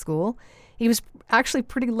ready for school. He was actually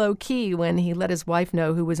pretty low key when he let his wife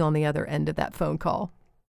know who was on the other end of that phone call.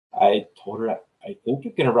 I told her, I think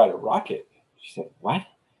you're going to ride a rocket. She said, what?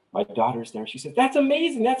 My daughter's there. She said, that's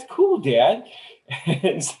amazing. That's cool, Dad.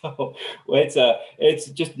 And so it's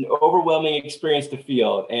just an overwhelming experience to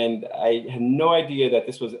feel. And I had no idea that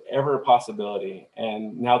this was ever a possibility.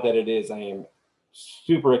 And now that it is, I am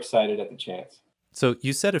super excited at the chance. So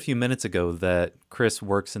you said a few minutes ago that Chris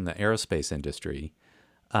works in the aerospace industry.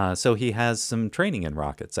 So he has some training in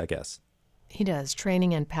rockets, I guess. He does.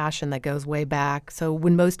 Training and passion that goes way back. So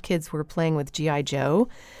when most kids were playing with G.I. Joe,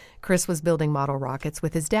 Chris was building model rockets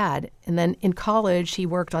with his dad. And then in college, he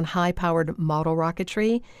worked on high-powered model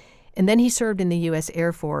rocketry. And then he served in the U.S.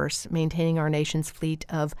 Air Force, maintaining our nation's fleet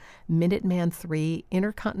of Minuteman III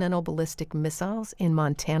intercontinental ballistic missiles in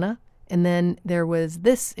Montana. And then there was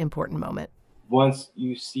this important moment. Once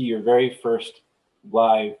you see your very first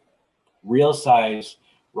live, real-size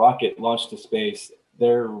rocket launched to space,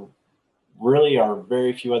 there really are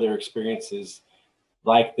very few other experiences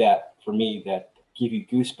like that for me that give you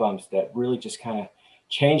goosebumps, that really just kind of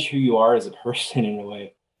change who you are as a person in a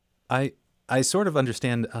way. I sort of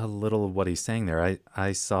understand a little of what he's saying there.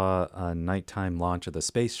 I saw a nighttime launch of the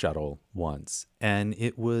space shuttle once, and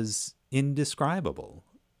it was indescribable.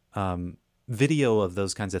 Video of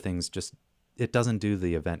those kinds of things it doesn't do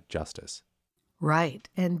the event justice. Right.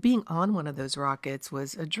 And being on one of those rockets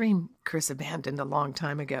was a dream Chris abandoned a long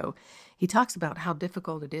time ago. He talks about how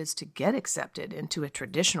difficult it is to get accepted into a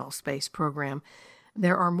traditional space program.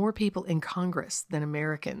 There are more people in Congress than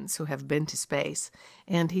Americans who have been to space.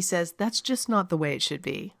 And he says that's just not the way it should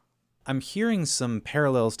be. I'm hearing some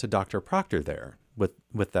parallels to Dr. Proctor there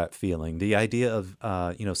with that feeling. The idea of,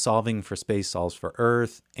 solving for space solves for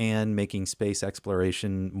Earth and making space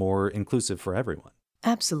exploration more inclusive for everyone.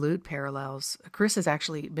 Absolute parallels. Chris has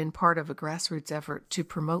actually been part of a grassroots effort to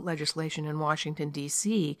promote legislation in Washington,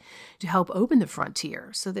 D.C. to help open the frontier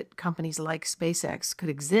so that companies like SpaceX could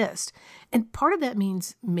exist. And part of that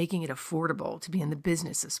means making it affordable to be in the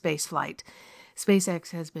business of spaceflight. SpaceX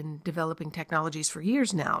has been developing technologies for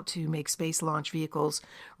years now to make space launch vehicles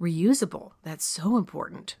reusable. That's so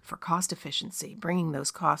important for cost efficiency, bringing those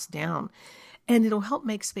costs down. And it'll help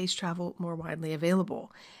make space travel more widely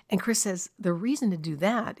available. And Chris says the reason to do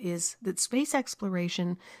that is that space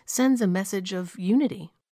exploration sends a message of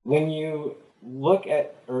unity. When you look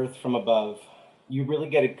at Earth from above, you really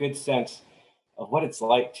get a good sense of what it's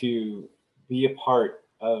like to be a part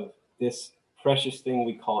of this precious thing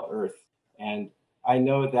we call Earth. And I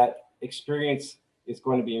know that experience is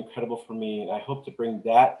going to be incredible for me. And I hope to bring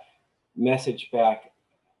that message back,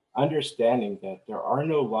 understanding that there are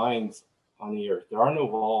no lines on the Earth. There are no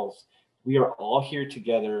walls. We are all here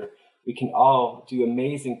together. We can all do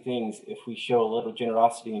amazing things if we show a little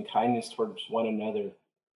generosity and kindness towards one another.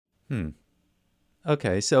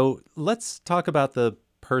 Okay, so let's talk about the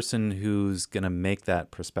person who's going to make that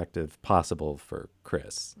perspective possible for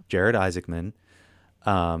Chris. Jared Isaacman.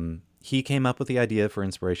 He came up with the idea for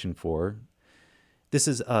Inspiration4. This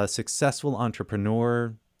is a successful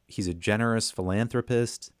entrepreneur. He's a generous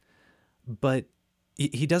philanthropist. But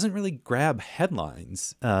he doesn't really grab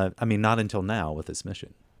headlines. I mean, not until now with this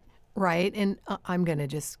mission. Right. And I'm going to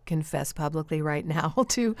just confess publicly right now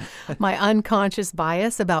to my unconscious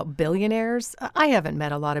bias about billionaires. I haven't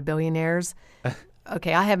met a lot of billionaires.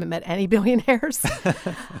 Okay, I haven't met any billionaires.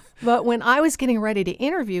 But when I was getting ready to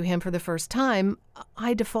interview him for the first time,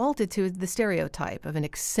 I defaulted to the stereotype of an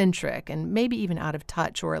eccentric and maybe even out of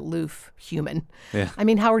touch or aloof human. Yeah. I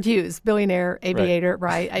mean, Howard Hughes, billionaire, aviator,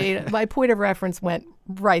 right? My point of reference went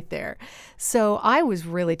right there. So I was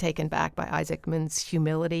really taken back by Isaacman's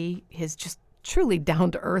humility, his just truly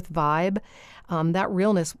down-to-earth vibe. That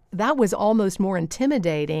realness, that was almost more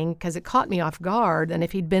intimidating because it caught me off guard than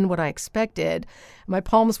if he'd been what I expected. My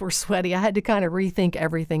palms were sweaty. I had to kind of rethink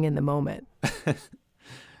everything in the moment.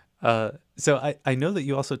 So I know that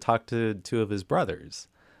you also talked to two of his brothers.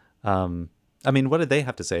 I mean, what did they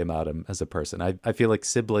have to say about him as a person? I feel like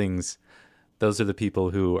siblings, those are the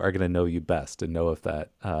people who are going to know you best and know if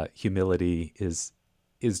that humility is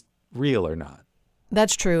real or not.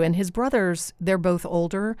 That's true. And his brothers, they're both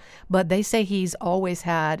older, but they say he's always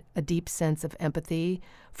had a deep sense of empathy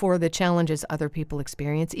for the challenges other people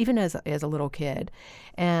experience, even as a little kid,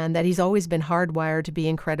 and that he's always been hardwired to be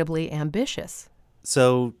incredibly ambitious.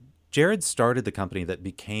 So Jared started the company that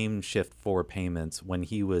became Shift4 Payments when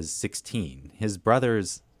he was 16. His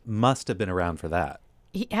brothers must have been around for that.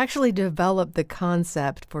 He actually developed the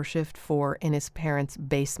concept for Shift4 in his parents'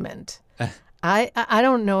 basement. I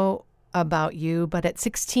don't know about you, but at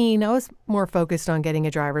 16, I was more focused on getting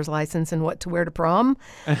a driver's license and what to wear to prom.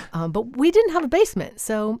 But we didn't have a basement.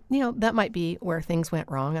 So, that might be where things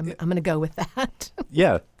went wrong. I'm going to go with that.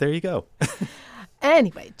 Yeah, there you go.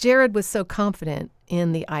 Anyway, Jared was so confident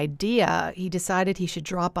in the idea, he decided he should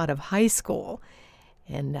drop out of high school.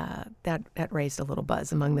 And that raised a little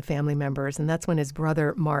buzz among the family members. And that's when his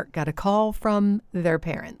brother, Mark, got a call from their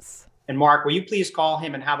parents. And Mark, will you please call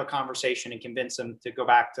him and have a conversation and convince him to go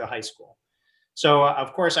back to high school? So,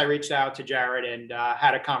 of course, I reached out to Jared and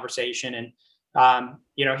had a conversation. And,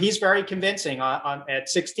 he's very convincing. At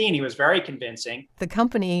 16, he was very convincing. The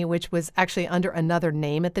company, which was actually under another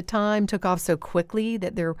name at the time, took off so quickly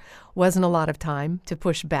that there wasn't a lot of time to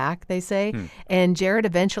push back, they say. And Jared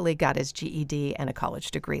eventually got his GED and a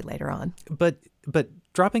college degree later on. But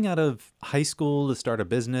dropping out of high school to start a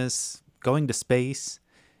business, going to space,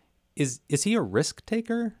 is he a risk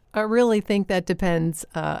taker? I really think that depends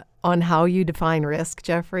on how you define risk,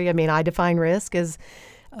 Jeffrey. I mean, I define risk as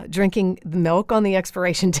drinking milk on the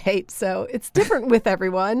expiration date. So it's different with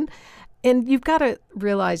everyone. And you've got to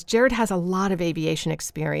realize Jared has a lot of aviation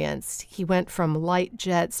experience. He went from light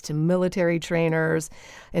jets to military trainers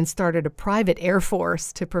and started a private air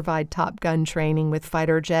force to provide Top Gun training with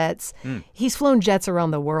fighter jets. He's flown jets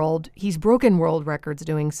around the world. He's broken world records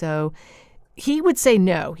doing so. He would say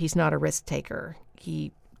no, he's not a risk taker.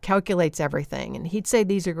 He calculates everything. And he'd say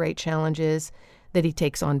these are great challenges that he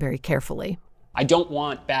takes on very carefully. I don't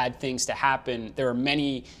want bad things to happen. There are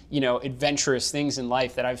many, adventurous things in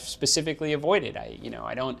life that I've specifically avoided. I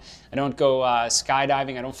don't go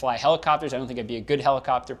skydiving. I don't fly helicopters. I don't think I'd be a good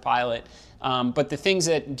helicopter pilot. But the things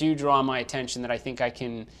that do draw my attention that I think I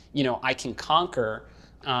can conquer,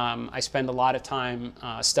 I spend a lot of time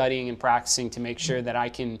studying and practicing to make sure that I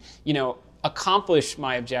can, accomplish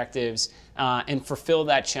my objectives and fulfill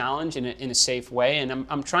that challenge in a safe way. And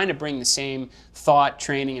I'm trying to bring the same thought,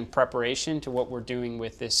 training, and preparation to what we're doing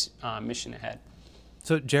with this mission ahead.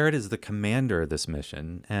 So Jared is the commander of this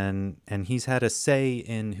mission, and he's had a say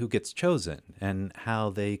in who gets chosen and how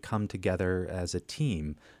they come together as a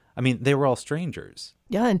team. I mean, they were all strangers.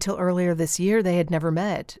 Yeah, until earlier this year, they had never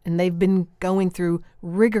met, and they've been going through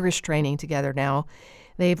rigorous training together now.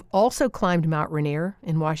 They've also climbed Mount Rainier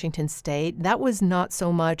in Washington State. That was not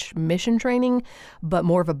so much mission training, but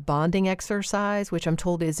more of a bonding exercise, which I'm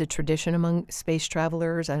told is a tradition among space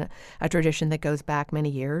travelers, and a tradition that goes back many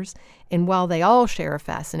years. And while they all share a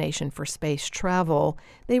fascination for space travel,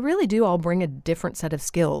 they really do all bring a different set of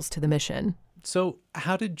skills to the mission. So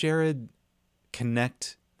how did Jared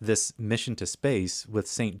connect this mission to space with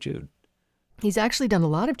St. Jude? He's actually done a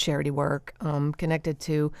lot of charity work connected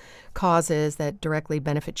to causes that directly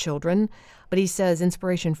benefit children. But he says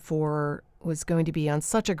Inspiration4 was going to be on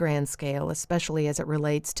such a grand scale, especially as it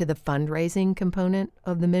relates to the fundraising component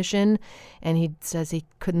of the mission. And he says he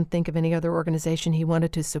couldn't think of any other organization he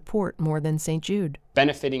wanted to support more than St. Jude.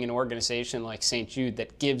 Benefiting an organization like St. Jude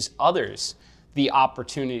that gives others the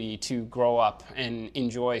opportunity to grow up and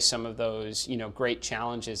enjoy some of those, great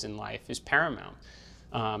challenges in life is paramount.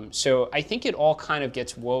 So I think it all kind of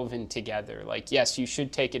gets woven together. Like, yes, you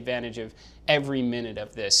should take advantage of every minute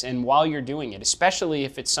of this. And while you're doing it, especially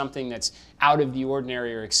if it's something that's out of the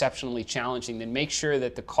ordinary or exceptionally challenging, then make sure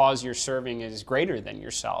that the cause you're serving is greater than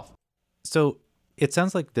yourself. So it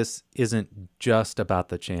sounds like this isn't just about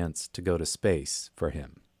the chance to go to space for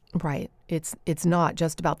him. Right. It's not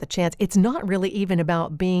just about the chance. It's not really even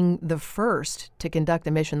about being the first to conduct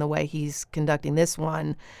a mission the way he's conducting this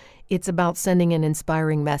one. It's about sending an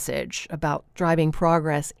inspiring message about driving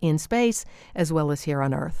progress in space as well as here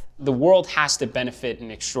on Earth. The world has to benefit in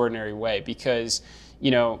an extraordinary way because,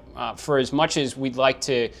 for as much as we'd like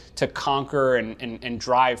to conquer and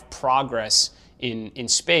drive progress in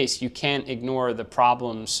space, you can't ignore the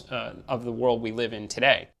problems of the world we live in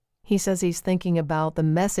today. He says he's thinking about the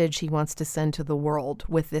message he wants to send to the world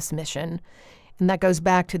with this mission. And that goes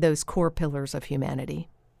back to those core pillars of humanity.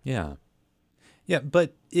 Yeah. Yeah,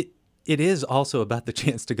 but it is also about the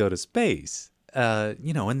chance to go to space, and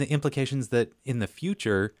the implications that in the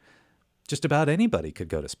future, just about anybody could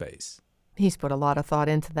go to space. He's put a lot of thought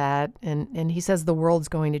into that, and he says the world's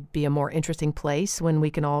going to be a more interesting place when we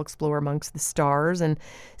can all explore amongst the stars and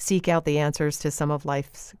seek out the answers to some of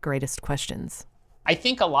life's greatest questions. I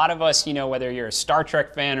think a lot of us, whether you're a Star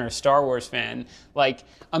Trek fan or a Star Wars fan,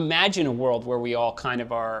 imagine a world where we all kind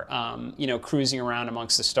of are, cruising around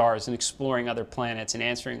amongst the stars and exploring other planets and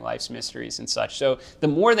answering life's mysteries and such. So the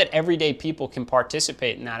more that everyday people can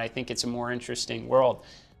participate in that, I think it's a more interesting world.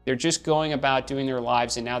 They're just going about doing their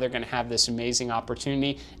lives, and now they're going to have this amazing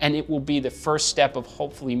opportunity, and it will be the first step of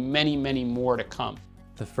hopefully many, many more to come.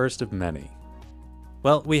 The first of many.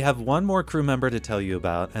 Well, we have one more crew member to tell you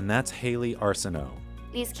about, and that's Haley Arsenault.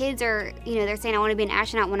 These kids are, they're saying, I want to be an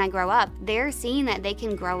astronaut when I grow up. They're seeing that they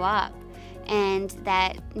can grow up and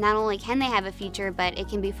that not only can they have a future, but it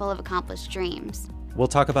can be full of accomplished dreams. We'll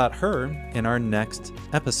talk about her in our next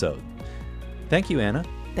episode. Thank you, Anna.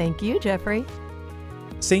 Thank you, Jeffrey.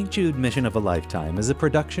 St. Jude Mission of a Lifetime is a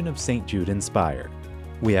production of St. Jude Inspire.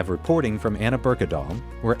 We have reporting from Anna Berkedahl.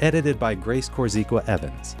 We're edited by Grace Korziqua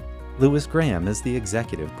Evans. Louis Graham is the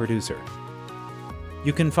executive producer.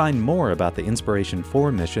 You can find more about the Inspiration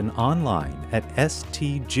 4 mission online at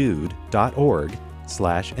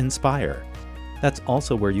stjude.org/inspire. That's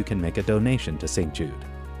also where you can make a donation to St. Jude.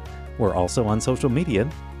 We're also on social media.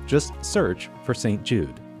 Just search for St.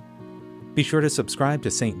 Jude. Be sure to subscribe to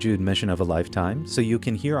St. Jude Mission of a Lifetime so you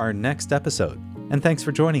can hear our next episode. And thanks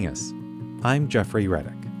for joining us. I'm Jeffrey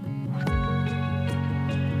Reddick.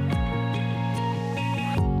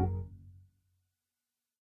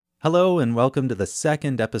 Hello and welcome to the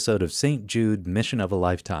second episode of St. Jude Mission of a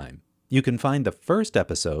Lifetime. You can find the first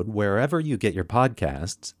episode wherever you get your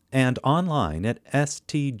podcasts and online at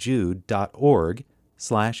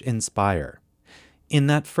stjude.org/inspire. In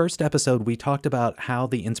that first episode, we talked about how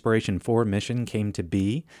the Inspiration 4 mission came to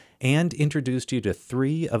be and introduced you to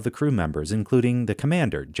 3 of the crew members, including the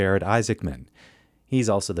commander, Jared Isaacman. He's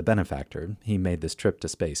also the benefactor. He made this trip to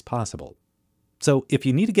space possible. So if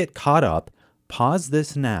you need to get caught up, pause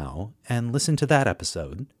this now and listen to that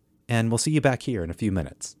episode, and we'll see you back here in a few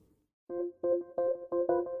minutes.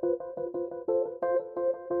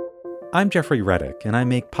 I'm Jeffrey Reddick, and I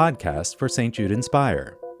make podcasts for St. Jude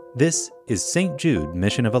Inspire. This is St. Jude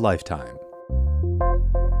Mission of a Lifetime.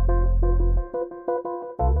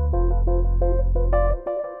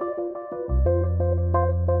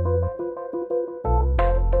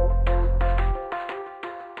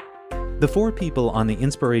 The 4 people on the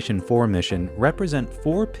Inspiration 4 mission represent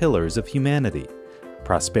 4 pillars of humanity: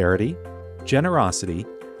 prosperity, generosity,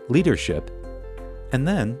 leadership, and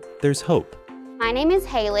then there's hope. My name is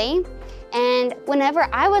Haley, and whenever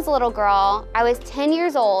I was a little girl, I was 10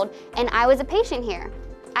 years old, and I was a patient here.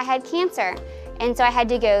 I had cancer, and so I had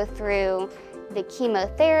to go through the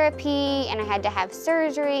chemotherapy, and I had to have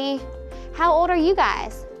surgery. How old are you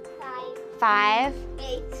guys? 5.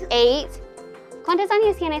 8. ¿Cuántos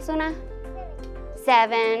años tienes, Una?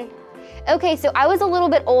 7. Okay, so I was a little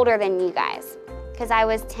bit older than you guys, because I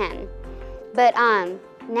was 10. But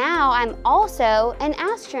now I'm also an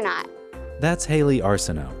astronaut. That's Haley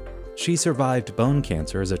Arsenault. She survived bone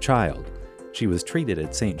cancer as a child. She was treated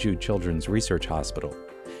at St. Jude Children's Research Hospital.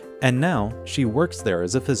 And now she works there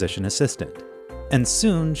as a physician assistant. And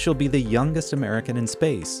soon she'll be the youngest American in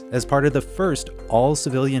space as part of the first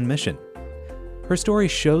all-civilian mission. Her story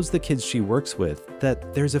shows the kids she works with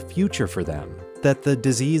that there's a future for them, that the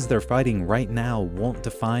disease they're fighting right now won't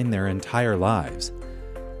define their entire lives.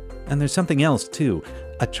 And there's something else, too.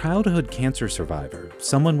 A childhood cancer survivor,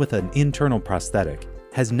 someone with an internal prosthetic,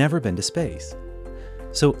 has never been to space.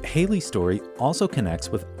 So Haley's story also connects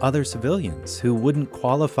with other civilians who wouldn't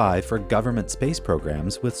qualify for government space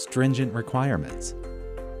programs with stringent requirements.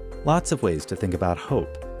 Lots of ways to think about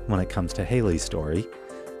hope when it comes to Haley's story.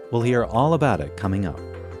 We'll hear all about it coming up.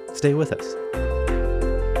 Stay with us.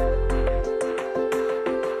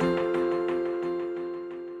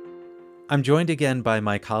 I'm joined again by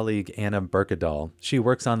my colleague Anna Berkedahl. She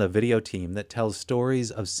works on the video team that tells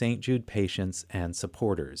stories of St. Jude patients and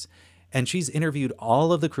supporters. And she's interviewed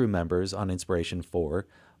all of the crew members on Inspiration 4,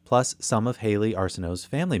 plus some of Haley Arsenault's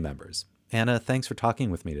family members. Anna, thanks for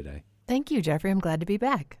talking with me today. Thank you, Jeffrey. I'm glad to be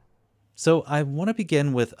back. So I want to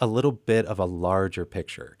begin with a little bit of a larger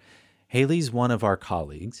picture. Haley's one of our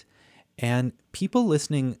colleagues, and people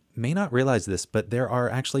listening may not realize this, but there are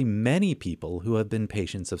actually many people who have been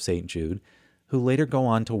patients of St. Jude who later go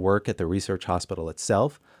on to work at the research hospital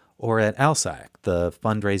itself or at ALSAC, the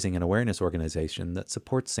fundraising and awareness organization that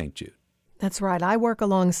supports St. Jude. That's right. I work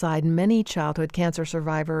alongside many childhood cancer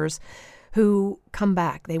survivors who come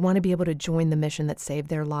back. They want to be able to join the mission that saved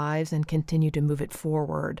their lives and continue to move it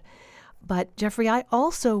forward. But, Jeffrey, I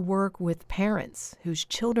also work with parents whose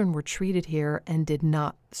children were treated here and did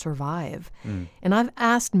not survive. And I've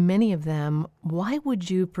asked many of them, why would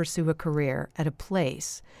you pursue a career at a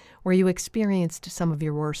place where you experienced some of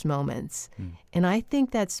your worst moments? And I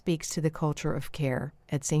think that speaks to the culture of care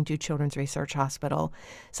at St. Jude Children's Research Hospital.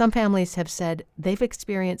 Some families have said they've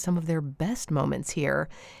experienced some of their best moments here,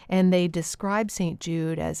 and they describe St.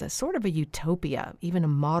 Jude as a sort of a utopia, even a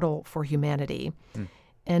model for humanity.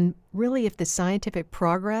 And really, if the scientific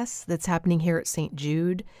progress that's happening here at St.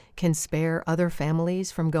 Jude can spare other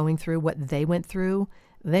families from going through what they went through,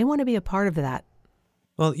 they want to be a part of that.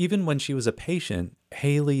 Well, even when she was a patient,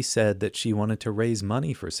 Haley said that she wanted to raise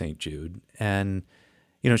money for St. Jude. And,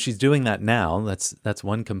 you know, she's doing that now. That's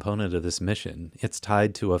one component of this mission. It's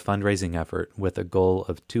tied to a fundraising effort with a goal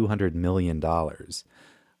of $200 million.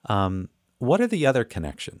 What are the other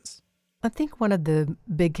connections? I think one of the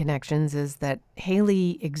big connections is that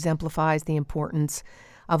Haley exemplifies the importance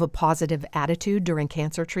of a positive attitude during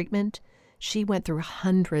cancer treatment. She went through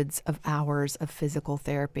hundreds of hours of physical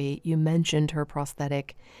therapy. You mentioned her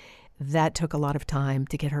prosthetic. That took a lot of time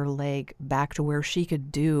to get her leg back to where she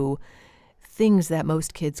could do things that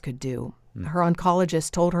most kids could do. Her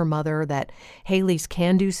oncologist told her mother that Haley's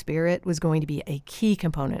can-do spirit was going to be a key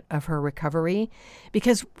component of her recovery,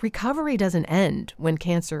 because recovery doesn't end when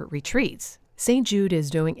cancer retreats. St. Jude is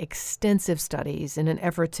doing extensive studies in an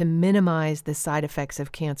effort to minimize the side effects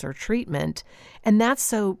of cancer treatment, and that's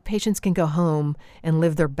so patients can go home and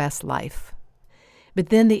live their best life. But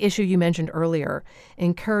then the issue you mentioned earlier,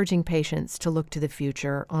 encouraging patients to look to the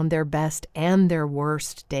future on their best and their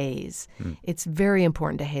worst days. It's very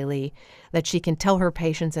important to Haley that she can tell her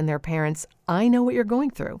patients and their parents, I know what you're going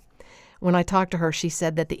through. When I talked to her, she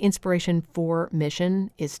said that the Inspiration 4 mission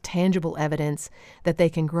is tangible evidence that they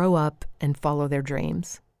can grow up and follow their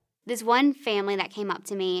dreams. This one family that came up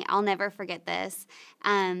to me, I'll never forget this.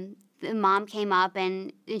 The mom came up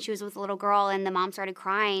and she was with a little girl, and the mom started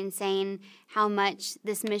crying, saying how much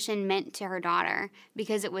this mission meant to her daughter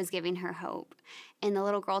because it was giving her hope. And the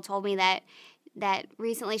little girl told me that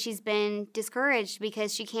recently she's been discouraged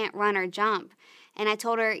because she can't run or jump. And I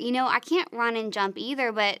told her, you know, I can't run and jump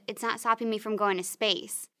either, but it's not stopping me from going to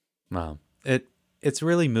space. Wow. It's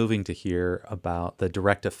really moving to hear about the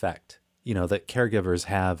direct effect, you know, that caregivers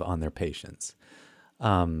have on their patients.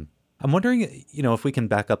 I'm wondering, you know, if we can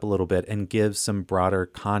back up a little bit and give some broader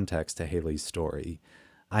context to Haley's story.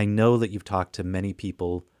 I know that you've talked to many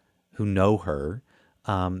people who know her.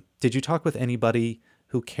 Did you talk with anybody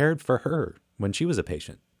who cared for her when she was a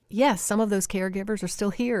patient? Yes, some of those caregivers are still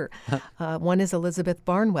here. One is Elizabeth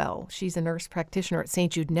Barnwell. She's a nurse practitioner at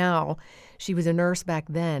St. Jude now. She was a nurse back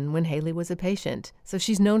then when Haley was a patient, so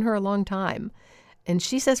she's known her a long time. And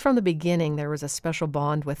she says from the beginning there was a special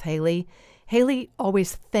bond with Haley. Haley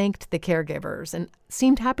always thanked the caregivers and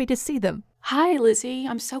seemed happy to see them. Hi, Lizzie.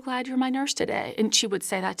 I'm so glad you're my nurse today. And she would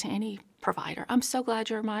say that to any provider. I'm so glad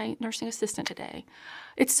you're my nursing assistant today.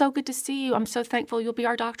 It's so good to see you. I'm so thankful you'll be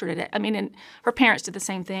our doctor today. I mean, and her parents did the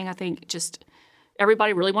same thing. I think just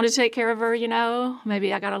everybody really wanted to take care of her, you know.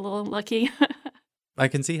 Maybe I got a little lucky. I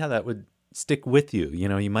can see how that would stick with you. You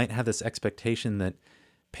know, you might have this expectation that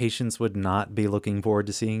patients would not be looking forward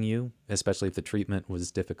to seeing you, especially if the treatment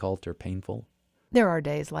was difficult or painful. There are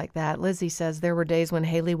days like that. Lizzie says there were days when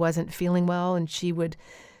Haley wasn't feeling well, and she would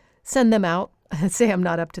send them out and say, I'm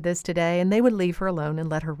not up to this today, and they would leave her alone and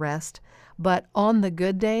let her rest. But on the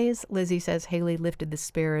good days, Lizzie says Haley lifted the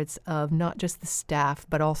spirits of not just the staff,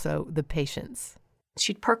 but also the patients.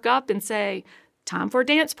 She'd perk up and say, time for a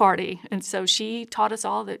dance party. And so she taught us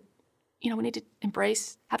all that we need to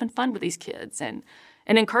embrace having fun with these kids and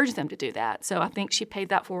encourage them to do that. So I think she paid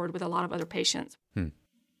that forward with a lot of other patients.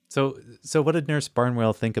 So what did Nurse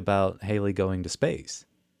Barnwell think about Haley going to space?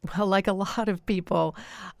 Well, like a lot of people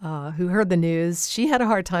who heard the news, she had a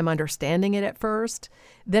hard time understanding it at first.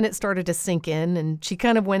 Then it started to sink in, and she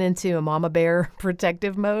kind of went into a mama bear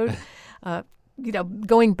protective mode.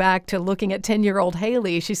 Going back to looking at 10-year-old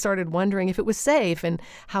Haley, she started wondering if it was safe and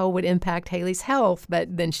how it would impact Haley's health.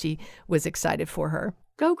 But then she was excited for her.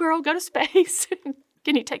 Go, girl, go to space.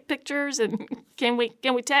 Can you take pictures? And can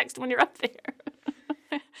we text when you're up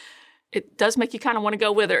there? It does make you kind of want to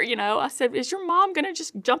go with her, I said, is your mom going to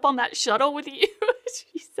just jump on that shuttle with you?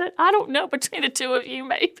 She said, I don't know, between the two of you,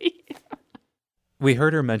 maybe. We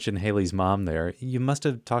heard her mention Haley's mom there. You must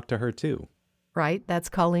have talked to her too. Right, that's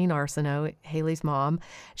Colleen Arsenault, Haley's mom.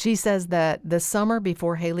 She says that the summer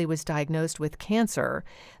before Haley was diagnosed with cancer,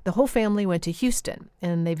 the whole family went to Houston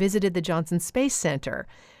and they visited the Johnson Space Center.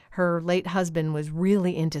 Her late husband was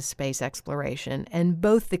really into space exploration, and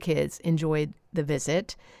both the kids enjoyed the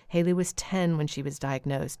visit. Haley was 10 when she was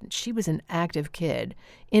diagnosed. She was an active kid,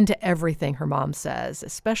 into everything, her mom says,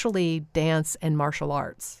 especially dance and martial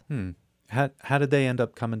arts. How did they end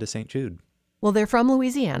up coming to St. Jude? Well, they're from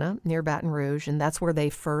Louisiana, near Baton Rouge, and that's where they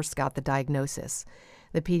first got the diagnosis.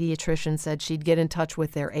 The pediatrician said she'd get in touch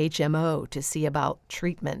with their HMO to see about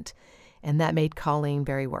treatment. And that made Colleen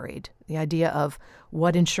very worried. The idea of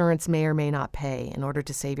what insurance may or may not pay in order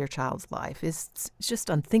to save your child's life is just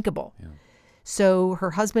unthinkable. Yeah. So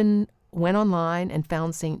her husband went online and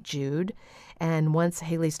found St. Jude. And once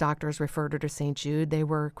Haley's doctors referred her to St. Jude, they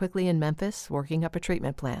were quickly in Memphis working up a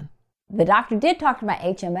treatment plan. The doctor did talk to my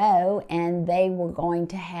HMO, and they were going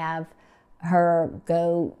to have her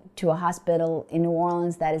go to a hospital in New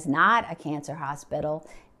Orleans that is not a cancer hospital.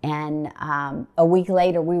 And a week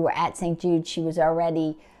later, we were at St. Jude. She was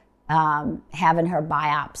already having her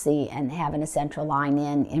biopsy and having a central line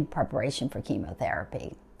in preparation for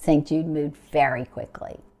chemotherapy. St. Jude moved very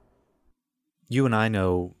quickly. You and I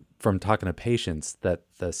know from talking to patients that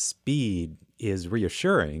the speed is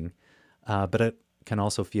reassuring, but it can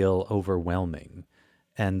also feel overwhelming.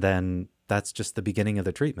 And then that's just the beginning of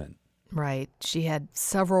the treatment. Right. She had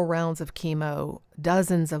several rounds of chemo,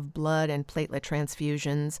 dozens of blood and platelet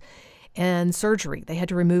transfusions, and surgery. They had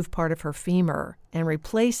to remove part of her femur and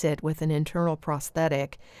replace it with an internal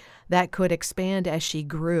prosthetic that could expand as she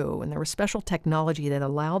grew. And there was special technology that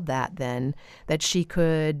allowed that then, that she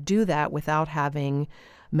could do that without having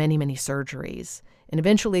many, many surgeries. And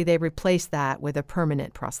eventually they replaced that with a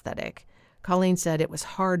permanent prosthetic. Colleen said it was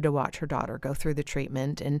hard to watch her daughter go through the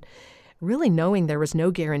treatment and really knowing there was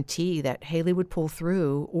no guarantee that Haley would pull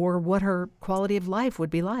through or what her quality of life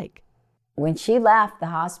would be like. When she left the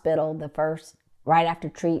hospital right after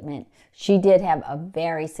treatment, she did have a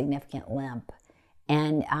very significant limp.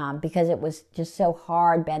 And because it was just so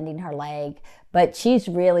hard bending her leg, but she's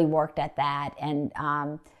really worked at that. And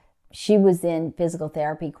she was in physical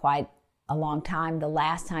therapy quite a long time. The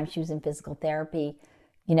last time she was in physical therapy,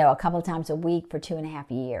 a couple of times a week for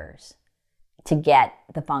 2.5 years. To get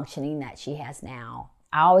the functioning that she has now.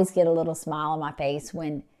 I always get a little smile on my face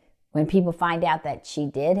when people find out that she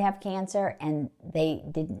did have cancer and they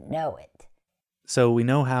didn't know it. So we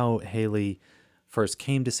know how Haley first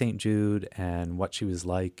came to St. Jude and what she was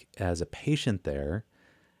like as a patient there.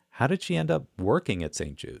 How did she end up working at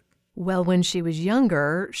St. Jude? Well, when she was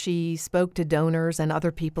younger, she spoke to donors and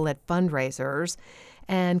other people at fundraisers.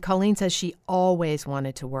 And Colleen says she always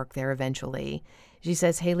wanted to work there eventually. She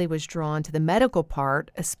says Haley was drawn to the medical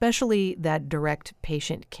part, especially that direct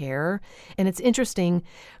patient care. And it's interesting,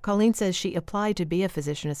 Colleen says she applied to be a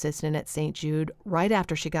physician assistant at St. Jude right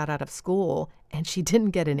after she got out of school, and she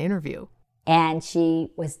didn't get an interview. And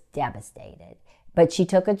she was devastated. But she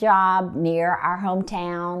took a job near our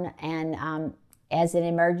hometown and as an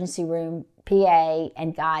emergency room PA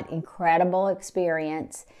and got incredible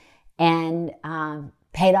experience and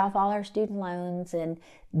paid off all her student loans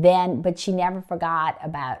but she never forgot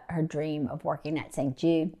about her dream of working at St.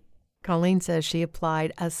 Jude. Colleen says she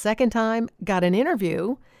applied a second time, got an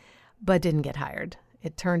interview, but didn't get hired.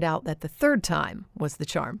 It turned out that the third time was the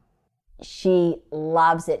charm. She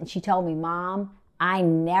loves it. And she told me, Mom, I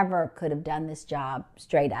never could have done this job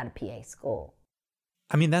straight out of PA school.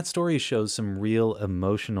 I mean, that story shows some real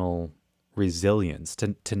emotional resilience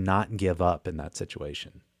to not give up in that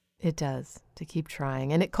situation. It does, to keep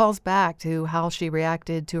trying. And it calls back to how she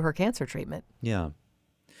reacted to her cancer treatment. Yeah.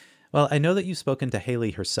 Well, I know that you've spoken to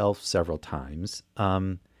Haley herself several times.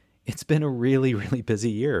 It's been a really, really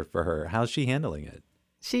busy year for her. How's she handling it?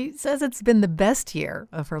 She says it's been the best year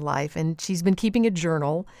of her life, and she's been keeping a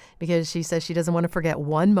journal because she says she doesn't want to forget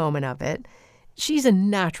one moment of it. She's a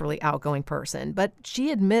naturally outgoing person, but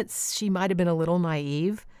she admits she might have been a little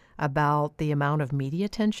naive about the amount of media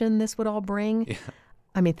attention this would all bring. Yeah.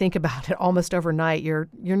 I mean, think about it. Almost overnight, you're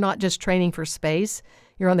not just training for space.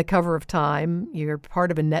 You're on the cover of Time. You're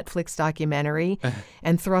part of a Netflix documentary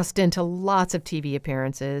and thrust into lots of TV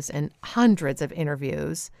appearances and hundreds of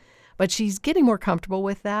interviews. But she's getting more comfortable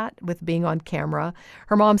with that, with being on camera.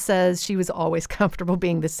 Her mom says she was always comfortable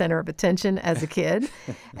being the center of attention as a kid.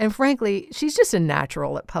 And frankly, she's just a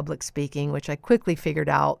natural at public speaking, which I quickly figured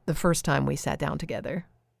out the first time we sat down together.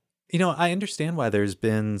 You know, I understand why there's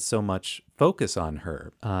been so much focus on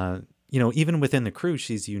her. Even within the crew,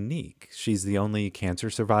 she's unique. She's the only cancer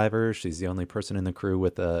survivor. She's the only person in the crew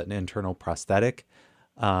with an internal prosthetic.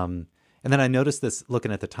 And then I noticed this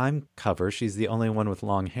looking at the Time cover, she's the only one with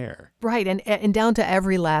long hair. Right. And down to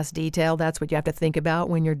every last detail, that's what you have to think about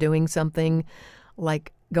when you're doing something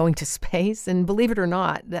like going to space. And believe it or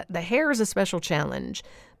not, the hair is a special challenge.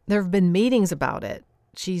 There have been meetings about it.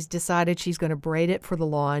 She's decided she's going to braid it for the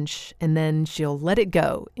launch, and then she'll let it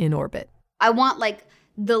go in orbit. I want like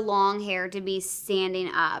the long hair to be standing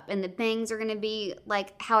up, and the bangs are going to be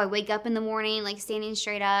like how I wake up in the morning, like standing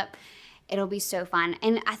straight up. It'll be so fun.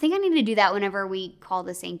 And I think I need to do that whenever we call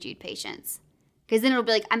the St. Jude patients, because then it'll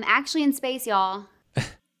be like, I'm actually in space, y'all.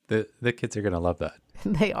 The kids are going to love that.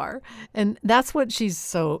 They are. And that's what she's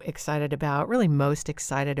so excited about, really most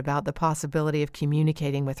excited about, the possibility of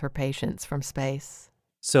communicating with her patients from space.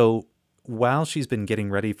 So while she's been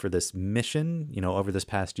getting ready for this mission, over this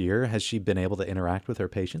past year, has she been able to interact with her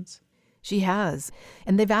patients? She has.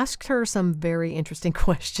 And they've asked her some very interesting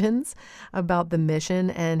questions about the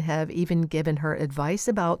mission and have even given her advice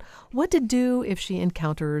about what to do if she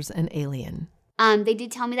encounters an alien. They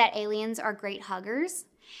did tell me that aliens are great huggers,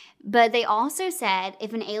 but they also said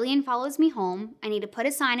if an alien follows me home, I need to put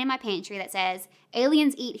a sign in my pantry that says,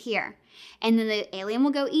 aliens eat here. And then the alien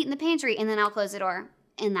will go eat in the pantry, and then I'll close the door.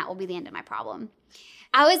 And that will be the end of my problem.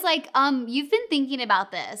 I was like, you've been thinking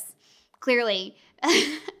about this, clearly,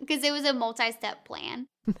 because it was a multi-step plan.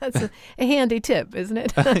 That's a handy tip, isn't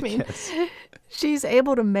it? I mean, yes. She's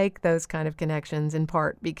able to make those kind of connections in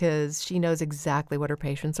part because she knows exactly what her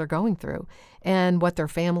patients are going through and what their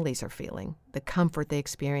families are feeling, the comfort they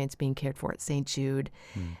experience being cared for at St. Jude.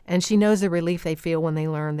 And she knows the relief they feel when they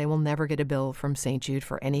learn they will never get a bill from St. Jude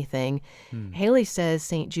for anything. Haley says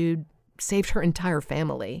St. Jude saved her entire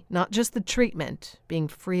family, not just the treatment, being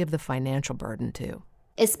free of the financial burden too.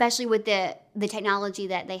 Especially with the technology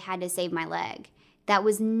that they had to save my leg. That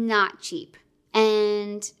was not cheap.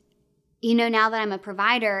 And, now that I'm a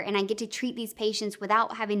provider and I get to treat these patients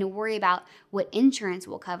without having to worry about what insurance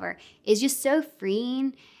will cover is just so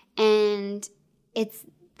freeing. And it's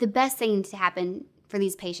the best thing to happen for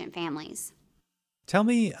these patient families. Tell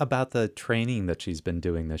me about the training that she's been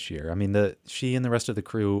doing this year. I mean, she and the rest of the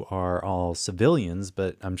crew are all civilians,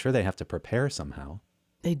 but I'm sure they have to prepare somehow.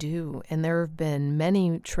 They do, and there have been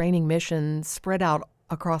many training missions spread out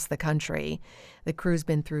across the country. The crew's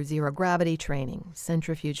been through zero gravity training,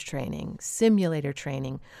 centrifuge training, simulator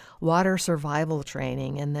training, water survival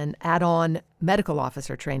training, and then add-on medical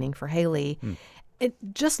officer training for Haley.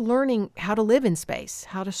 Just learning how to live in space,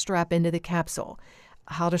 how to strap into the capsule,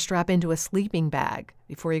 how to strap into a sleeping bag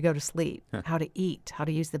before you go to sleep, how to eat, how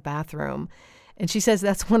to use the bathroom. And she says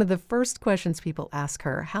that's one of the first questions people ask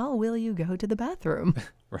her. How will you go to the bathroom?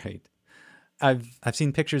 Right. I've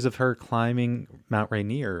seen pictures of her climbing Mount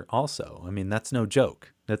Rainier also. I mean, that's no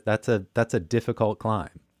joke. That's a difficult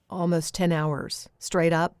climb. Almost 10 hours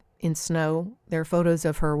straight up in snow. There are photos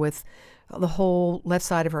of her with the whole left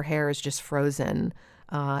side of her hair is just frozen.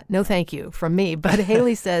 No thank you from me. But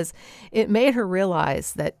Haley says it made her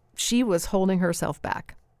realize that she was holding herself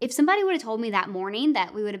back. If somebody would have told me that morning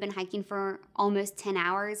that we would have been hiking for almost 10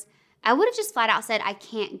 hours, I would have just flat out said, I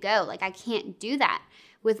can't go. Like, I can't do that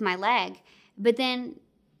with my leg. But then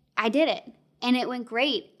I did it, and it went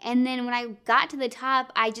great. And then when I got to the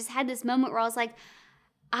top, I just had this moment where I was like,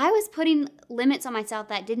 I was putting limits on myself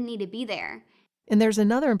that didn't need to be there. And there's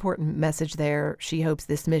another important message there she hopes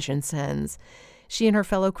this mission sends. She and her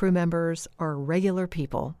fellow crew members are regular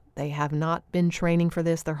people. They have not been training for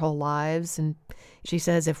this their whole lives. And she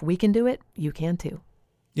says, if we can do it, you can too.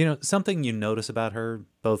 Something you notice about her,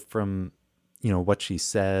 both from, what she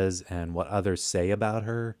says and what others say about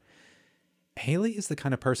her, Haley is the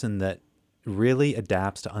kind of person that really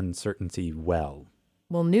adapts to uncertainty well.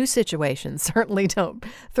 Well, new situations certainly don't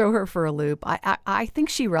throw her for a loop. I think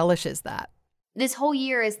she relishes that. This whole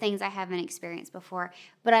year is things I haven't experienced before,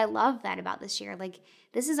 but I love that about this year. Like,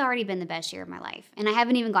 this has already been the best year of my life, and I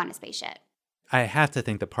haven't even gone to space yet. I have to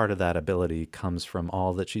think that part of that ability comes from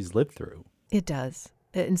all that she's lived through. It does.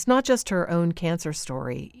 It's not just her own cancer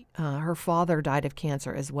story. Her father died of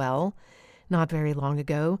cancer as well, not very long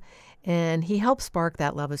ago, and he helped spark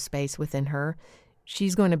that love of space within her.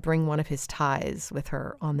 She's going to bring one of his ties with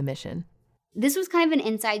her on the mission. This was kind of an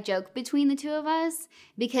inside joke between the two of us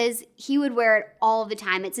because he would wear it all the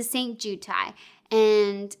time. It's a St. Jude tie.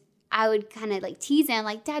 And I would kind of like tease him,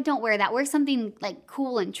 like, Dad, don't wear that. Wear something like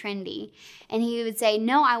cool and trendy. And he would say,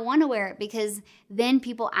 no, I want to wear it because then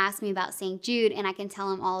people ask me about St. Jude and I can tell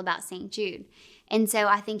them all about St. Jude. And so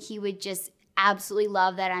I think he would just absolutely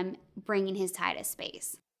love that I'm bringing his tie to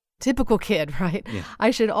space. Typical kid, right? Yeah.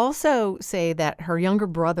 I should also say that her younger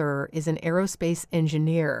brother is an aerospace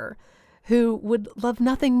engineer who would love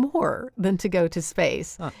nothing more than to go to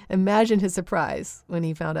space. Huh. Imagine his surprise when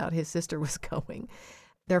he found out his sister was going.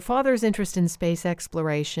 Their father's interest in space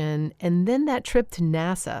exploration and then that trip to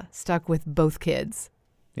NASA stuck with both kids.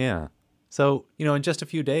 Yeah. So, in just a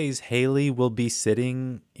few days, Haley will be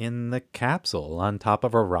sitting in the capsule on top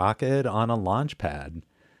of a rocket on a launch pad.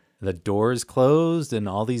 The doors closed and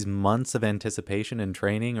all these months of anticipation and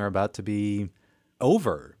training are about to be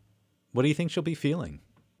over. What do you think she'll be feeling?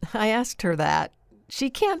 I asked her that. She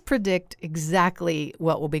can't predict exactly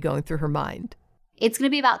what will be going through her mind. It's going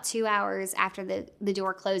to be about 2 hours after the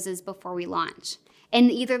door closes before we launch.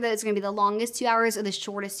 And either of those are going to be the longest 2 hours or the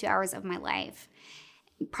shortest 2 hours of my life.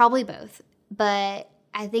 Probably both. But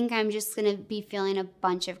I think I'm just going to be feeling a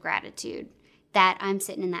bunch of gratitude that I'm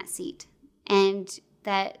sitting in that seat and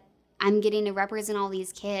that I'm getting to represent all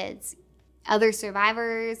these kids, other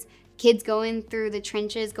survivors, kids going through the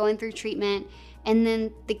trenches, going through treatment, and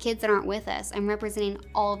then the kids that aren't with us. I'm representing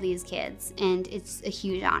all of these kids, and it's a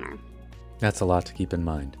huge honor. That's a lot to keep in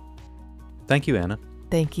mind. Thank you, Anna.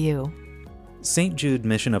 Thank you. St. Jude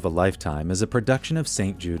Mission of a Lifetime is a production of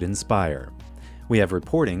St. Jude Inspire. We have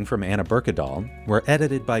reporting from Anna Berkedahl. We're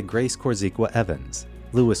edited by Grace Korziqua Evans.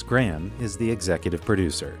 Louis Graham is the executive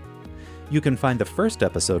producer. You can find the first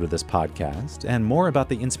episode of this podcast and more about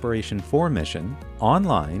the Inspiration4 mission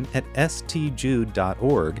online at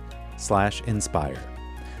stjude.org/inspire.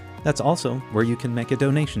 That's also where you can make a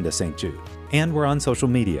donation to St. Jude. And we're on social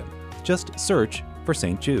media. Just search for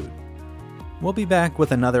St. Jude. We'll be back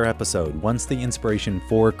with another episode once the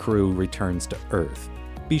Inspiration4 crew returns to Earth.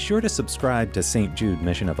 Be sure to subscribe to St. Jude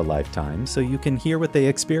Mission of a Lifetime so you can hear what they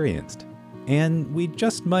experienced. And we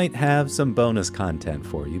just might have some bonus content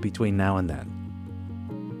for you between now and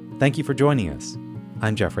then. Thank you for joining us.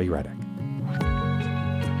 I'm Jeffrey Reddick.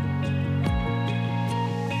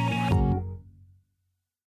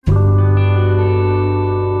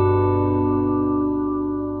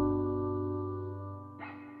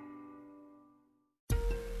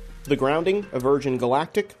 The grounding of Virgin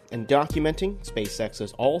Galactic and documenting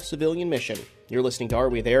SpaceX's all-civilian mission. You're listening to Are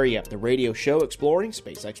We There Yet?, the radio show exploring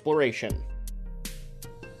space exploration.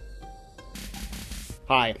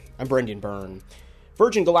 Hi, I'm Brendan Byrne.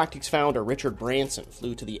 Virgin Galactic's founder, Richard Branson,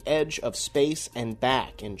 flew to the edge of space and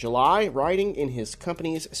back in July, riding in his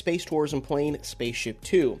company's space tourism plane, Spaceship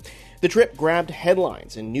Two. The trip grabbed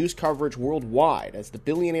headlines and news coverage worldwide as the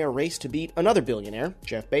billionaire raced to beat another billionaire,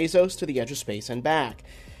 Jeff Bezos, to the edge of space and back.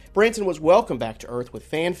 Branson was welcomed back to Earth with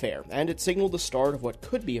fanfare, and it signaled the start of what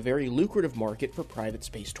could be a very lucrative market for private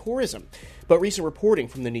space tourism. But recent reporting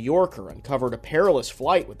from The New Yorker uncovered a perilous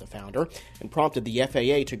flight with the founder and prompted the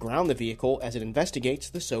FAA to ground the vehicle as it investigates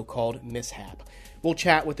the so-called mishap. We'll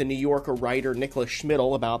chat with The New Yorker writer Nicholas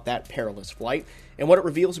Schmidl about that perilous flight and what it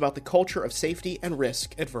reveals about the culture of safety and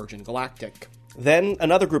risk at Virgin Galactic. Then,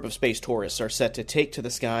 another group of space tourists are set to take to the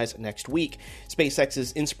skies next week.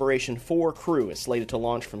 SpaceX's Inspiration4 crew is slated to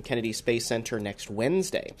launch from Kennedy Space Center next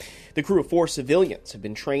Wednesday. The crew of 4 civilians have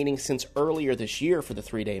been training since earlier this year for the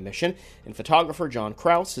 3-day mission, and photographer John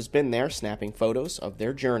Kraus has been there snapping photos of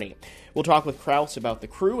their journey. We'll talk with Kraus about the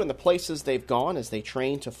crew and the places they've gone as they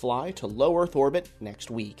train to fly to low Earth orbit next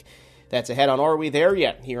week. That's ahead on Are We There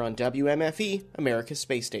Yet? Here on WMFE, America's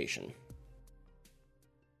Space Station.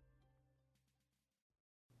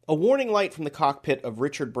 A warning light from the cockpit of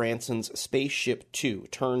Richard Branson's Spaceship Two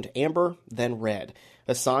turned amber, then red,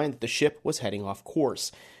 a sign that the ship was heading off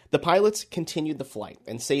course. The pilots continued the flight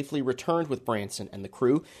and safely returned with Branson and the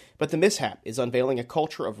crew, but the mishap is unveiling a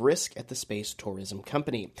culture of risk at the space tourism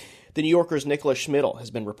company. The New Yorker's Nicholas Schmidl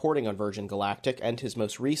has been reporting on Virgin Galactic, and his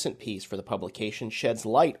most recent piece for the publication sheds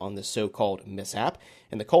light on this so-called mishap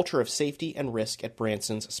and the culture of safety and risk at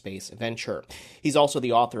Branson's space venture. He's also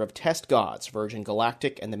the author of Test Gods, Virgin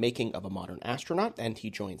Galactic and the Making of a Modern Astronaut, and he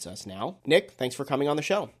joins us now. Nick, thanks for coming on the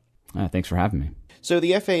show. Thanks for having me. So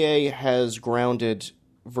the FAA has grounded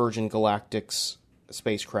Virgin Galactic's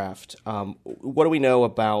spacecraft. What do we know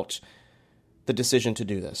about the decision to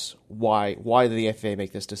do this? Why did the FAA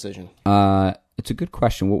make this decision? It's a good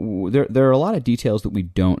question. There are a lot of details that we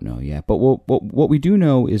don't know yet, but what we do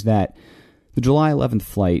know is that the July 11th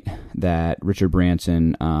flight that Richard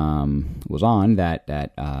Branson was on, that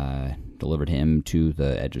delivered him to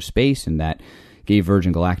the edge of space, and that gave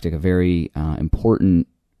Virgin Galactic a very important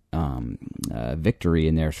victory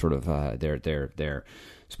in their sort of their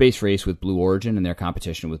space race with Blue Origin and their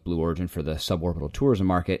competition with Blue Origin for the suborbital tourism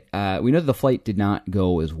market. We know that the flight did not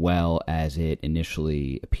go as well as it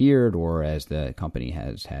initially appeared, or as the company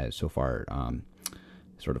has so far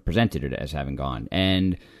sort of presented it as having gone.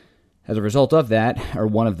 And as a result of that, or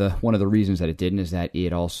one of the reasons that it didn't, is that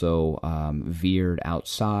it also veered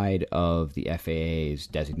outside of the FAA's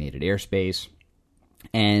designated airspace.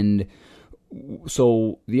 And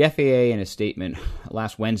so the FAA, in a statement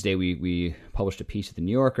last Wednesday, we published a piece at the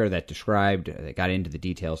New Yorker that got into the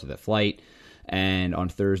details of the flight. And on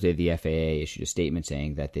Thursday, the FAA issued a statement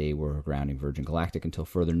saying that they were grounding Virgin Galactic until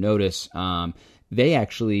further notice. They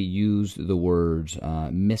actually used the words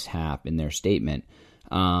mishap in their statement.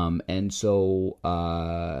 And so,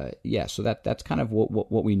 so that's kind of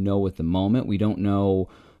what we know at the moment. We don't know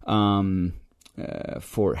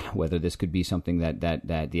for whether this could be something that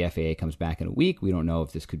the FAA comes back in a week. We don't know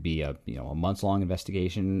if this could be a months-long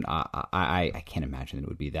investigation. I can't imagine that it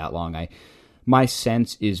would be that long. My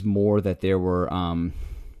sense is more that there were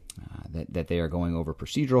that they are going over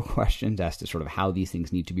procedural questions as to sort of how these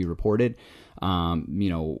things need to be reported.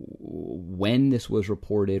 When this was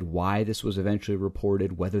reported, why this was eventually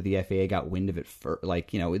reported, whether the FAA got wind of it first.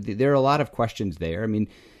 There are a lot of questions there. I mean,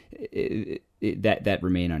 that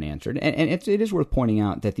remain unanswered. And it is worth pointing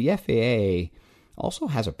out that the FAA also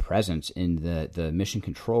has a presence in the mission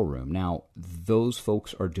control room. Now, those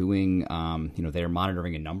folks are doing, they're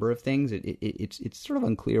monitoring a number of things. It's sort of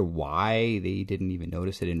unclear why they didn't even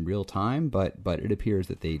notice it in real time, but it appears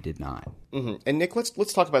that they did not. Mm-hmm. And Nick,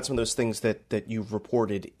 let's talk about some of those things that you've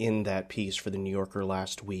reported in that piece for the New Yorker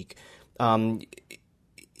last week.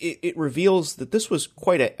 It reveals that this was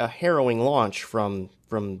quite a harrowing launch from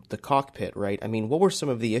the cockpit, right? I mean, what were some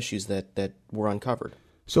of the issues that were uncovered?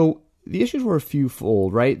 So the issues were a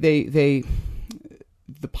few-fold, right? The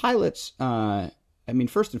pilots,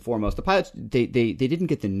 first and foremost, the pilots, they didn't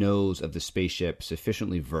get the nose of the spaceship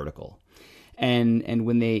sufficiently vertical. And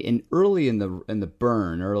when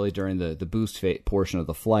early during the boost portion of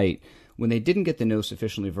the flight, when they didn't get the nose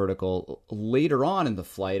sufficiently vertical, later on in the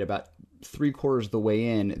flight, about 3/4 of the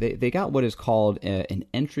way in, they got what is called an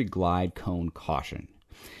entry glide cone caution.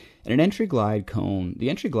 And the entry glide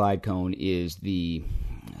cone is the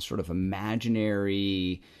sort of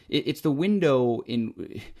imaginary, it's the window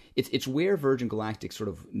it's where Virgin Galactic sort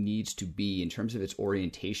of needs to be in terms of its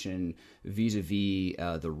orientation vis-a-vis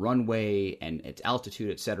the runway and its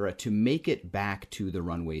altitude, etc., to make it back to the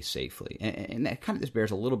runway safely. And that kind of just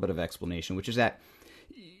bears a little bit of explanation, which is that,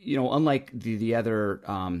 unlike the other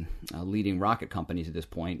leading rocket companies at this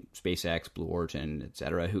point, SpaceX, Blue Origin, et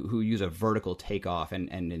cetera, who use a vertical takeoff, and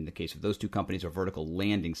in the case of those two companies, a vertical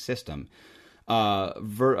landing system,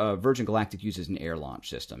 Virgin Galactic uses an air launch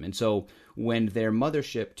system. And so when their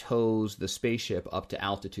mothership tows the spaceship up to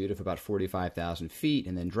altitude of about 45,000 feet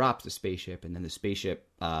and then drops the spaceship, and then the spaceship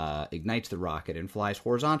ignites the rocket and flies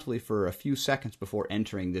horizontally for a few seconds before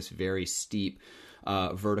entering this very steep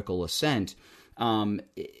vertical ascent,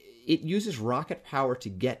 it uses rocket power to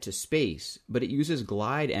get to space, but it uses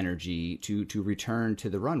glide energy to return to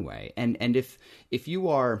the runway. And if you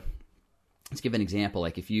are, let's give an example,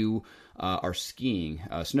 like if you are skiing,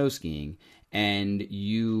 snow skiing, and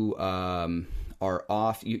you are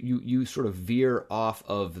off, you sort of veer off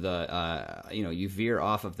of the, you veer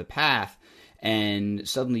off of the path, and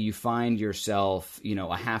suddenly you find yourself,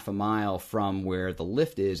 a half a mile from where the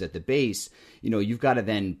lift is at the base, you've got to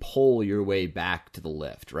then pull your way back to the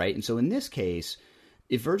lift, right? And so in this case,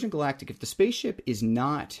 if Virgin Galactic, if the spaceship is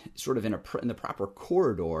not sort of in the proper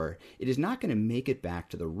corridor, it is not going to make it back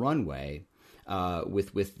to the runway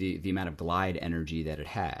with the amount of glide energy that it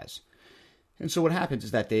has. And so what happens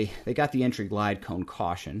is that they got the entry glide cone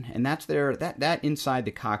caution, and that's that inside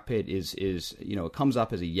the cockpit is it comes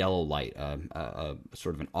up as a yellow light, a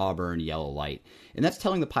sort of an auburn yellow light, and that's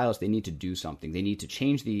telling the pilots they need to do something. They need to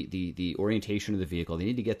change the orientation of the vehicle. They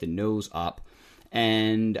need to get the nose up,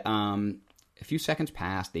 and a few seconds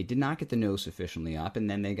passed. They did not get the nose sufficiently up, and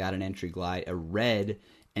then they got a red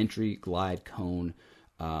entry glide cone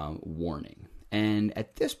warning. And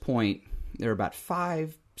at this point, there are about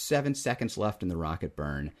 5-7 seconds left in the rocket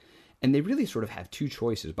burn, and they really sort of have two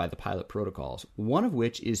choices by the pilot protocols. One of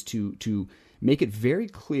which is to make it very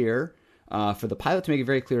clear, for the pilot to make it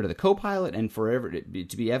very clear to the co-pilot and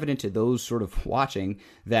to be evident to those sort of watching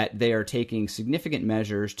that they are taking significant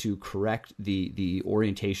measures to correct the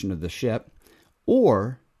orientation of the ship,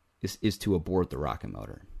 or is to abort the rocket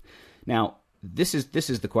motor. Now, this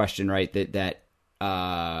is the question, right? That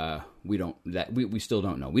we still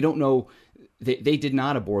don't know. We don't know. They did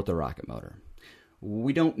not abort the rocket motor.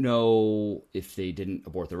 We don't know if they didn't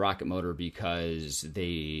abort the rocket motor because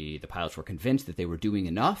the pilots were convinced that they were doing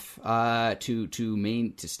enough to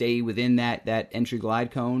stay within that entry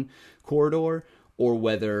glide cone corridor, or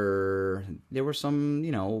whether there was some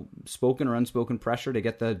spoken or unspoken pressure to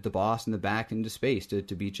get the boss in the back into space to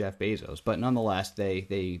beat Jeff Bezos. But nonetheless,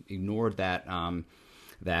 they ignored that.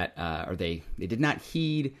 Or they did not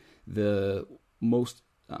heed the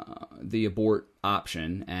abort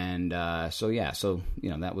option, and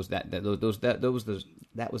that was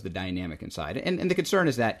the dynamic inside. And the concern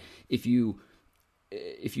is that if you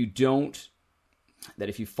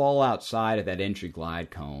fall outside of that entry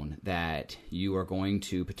glide cone, that you are going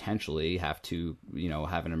to potentially have to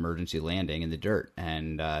have an emergency landing in the dirt,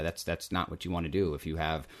 and that's not what you want to do if you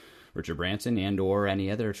have Richard Branson and or any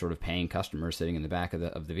other sort of paying customer sitting in the back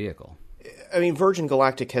of the vehicle. I mean, Virgin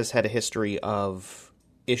Galactic has had a history of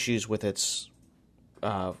issues with its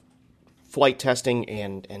flight testing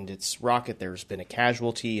and its rocket. There's been a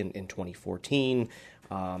casualty in 2014.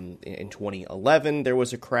 In 2011, there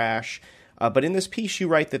was a crash. But in this piece, you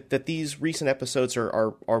write that these recent episodes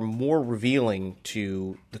are more revealing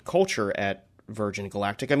to the culture at Virgin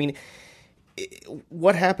Galactic. I mean,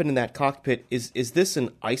 what happened in that cockpit? Is this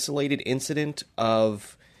an isolated incident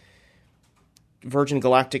of Virgin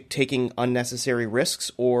Galactic taking unnecessary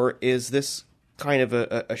risks, or is this kind of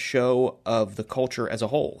a show of the culture as a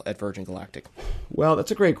whole at Virgin Galactic? Well, that's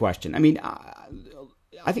a great question. I mean,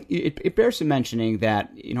 I think it bears some mentioning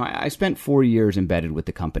that I spent 4 years embedded with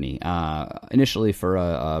the company. Initially for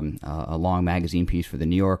a long magazine piece for the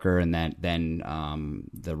New Yorker, and then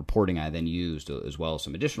the reporting I then used, as well as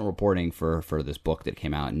some additional reporting for this book that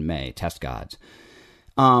came out in May, Test Gods.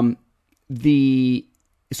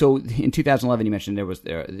 So in 2011, you mentioned there was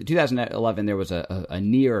a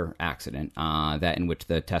near accident in which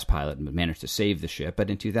the test pilot managed to save the ship. But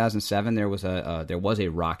in 2007, there was a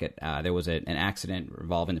rocket. There was an accident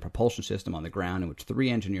involving the propulsion system on the ground in which 3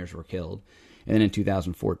 engineers were killed. And then in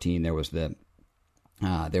 2014, there was the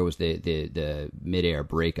mid-air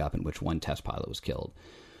breakup in which 1 test pilot was killed.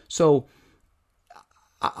 So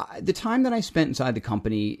the time that I spent inside the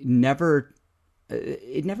company never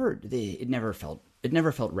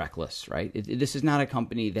felt reckless, right? This is not a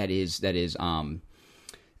company the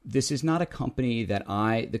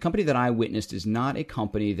company that I witnessed is not a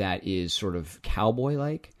company that is sort of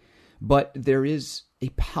cowboy-like, but there is a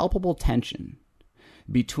palpable tension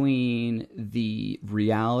between the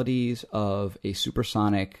realities of a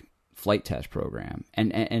supersonic flight test program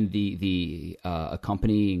and the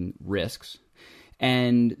accompanying risks,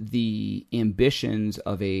 and the ambitions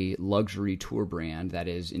of a luxury tour brand that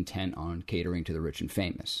is intent on catering to the rich and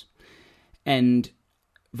famous. And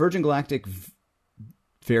Virgin Galactic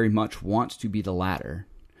very much wants to be the latter,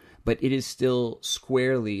 but it is still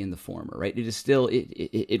squarely in the former, right? It is still,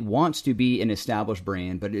 it wants to be an established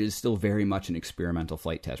brand, but it is still very much an experimental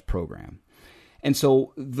flight test program. And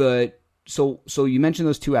so so you mentioned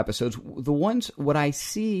those 2 episodes. What I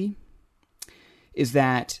see is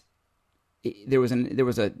that there was an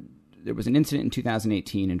incident in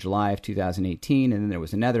 2018, in July of 2018, and then there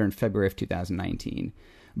was another in February of 2019,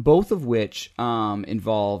 both of which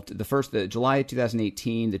involved the July of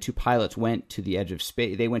 2018. The 2 pilots went to the edge of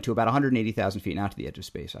space. They went to about 180,000 feet, not to the edge of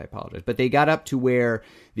space. I apologize, but they got up to where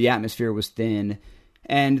the atmosphere was thin,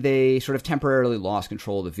 and they sort of temporarily lost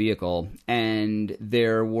control of the vehicle. And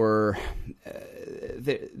there were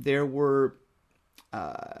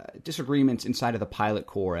disagreements inside of the pilot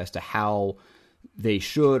corps as to how they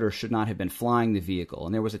should or should not have been flying the vehicle,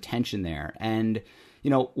 and there was a tension there. And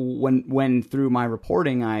when through my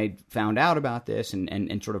reporting I found out about this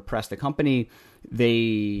and sort of pressed the company,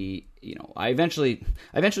 they I eventually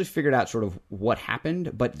figured out sort of what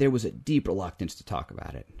happened, but there was a deep reluctance to talk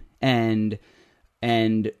about it. And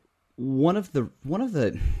one of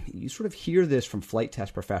the you sort of hear this from flight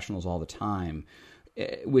test professionals all the time,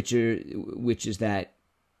 which is that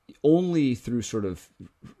only through sort of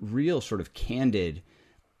real sort of candid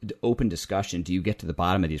open discussion do you get to the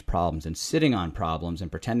bottom of these problems, and sitting on problems and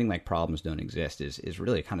pretending like problems don't exist is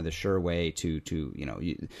really kind of the sure way to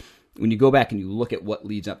when you go back and you look at what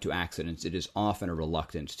leads up to accidents, it is often a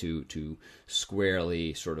reluctance to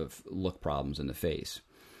squarely sort of look problems in the face.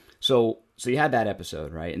 So you had that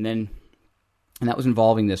episode, right? And that was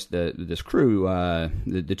involving this crew.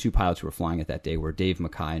 The two pilots who were flying it that day were Dave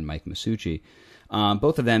Mackay and Mike Masucci.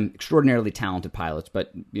 Both of them extraordinarily talented pilots,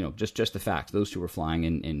 but just the fact those two were flying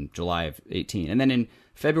in July of 18, and then in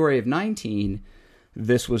February of 19,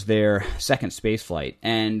 this was their second space flight,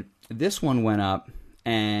 and this one went up,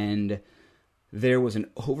 and there was an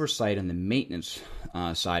oversight on the maintenance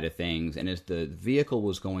side of things, and as the vehicle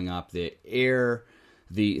was going up,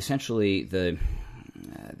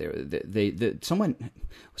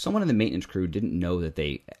 someone in the maintenance crew didn't know that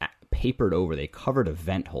they covered a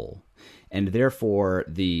vent hole, and therefore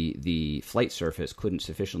the flight surface couldn't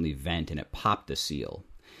sufficiently vent, and it popped the seal.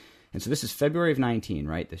 And so this is February of 19,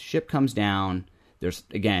 right? The ship comes down. There's,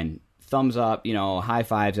 again, thumbs up, high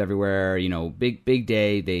fives everywhere, big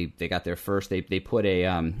day. They got there first. They put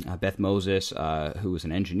a Beth Moses, who was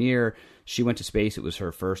an engineer. She went to space. It was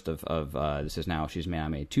her first of she's now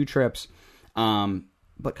made 2 trips.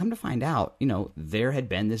 But come to find out, there had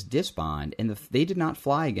been this disbond, and they did not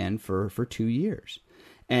fly again for 2 years.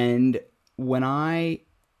 And when I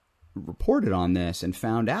reported on this and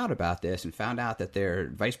found out about this, and found out that their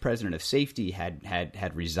vice president of safety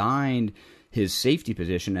had resigned his safety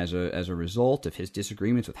position as a result of his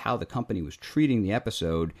disagreements with how the company was treating the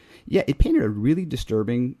episode, it painted a really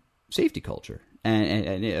disturbing safety culture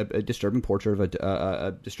and a disturbing portrait of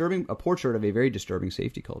a portrait of a very disturbing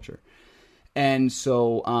safety culture. And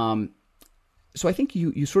so I think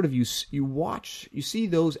you see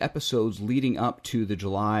those episodes leading up to the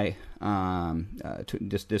July to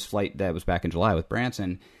this flight that was back in July with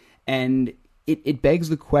Branson, and it begs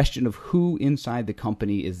the question of who inside the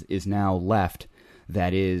company is now left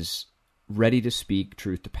that is ready to speak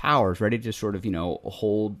truth to power, is ready to sort of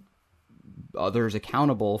hold others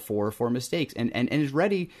accountable for mistakes, and is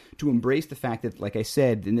ready to embrace the fact that, like I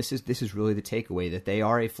said, and this is really the takeaway, that they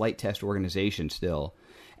are a flight test organization still,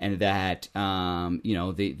 and that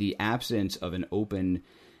the absence of an open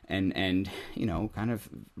and kind of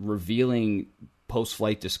revealing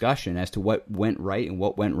post-flight discussion as to what went right and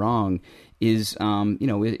what went wrong is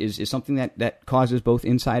something that causes both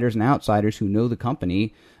insiders and outsiders who know the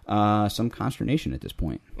company some consternation at this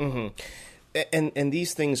point. Mm-hmm. And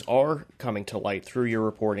these things are coming to light through your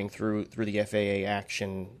reporting, through the FAA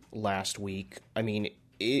action last week. I mean,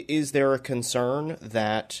 is there a concern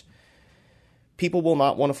that people will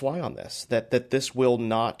not want to fly on this, that this will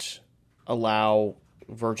not allow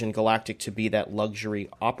Virgin Galactic to be that luxury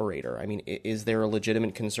operator? I mean, is there a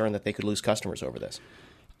legitimate concern that they could lose customers over this?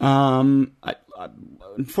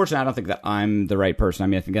 Unfortunately, I don't think that I'm the right person. I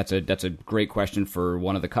mean, I think that's a great question for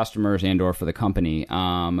one of the customers and or for the company.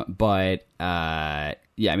 But I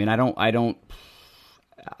mean, I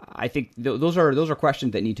think those are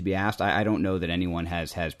questions that need to be asked. I don't know that anyone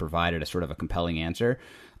has provided a sort of a compelling answer.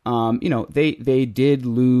 They did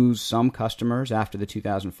lose some customers after the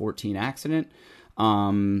 2014 accident.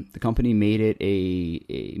 The company made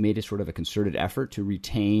it sort of a concerted effort to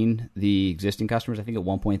retain the existing customers. I think at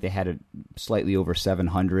one point they had slightly over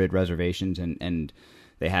 700 reservations, and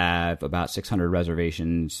they have about 600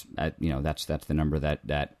 reservations. That's the number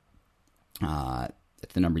that's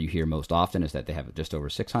the number you hear most often, is that they have just over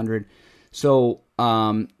 600. So,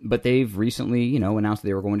 but they've recently, announced that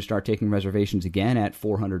they were going to start taking reservations again at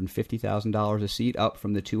 $450,000 a seat, up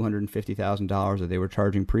from the $250,000 that they were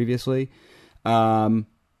charging previously. I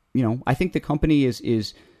think the company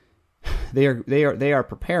is they are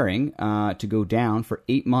preparing to go down for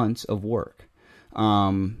 8 months of work,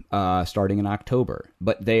 starting in October.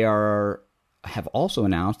 But they have also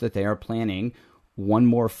announced that they are planning one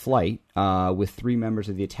more flight with 3 members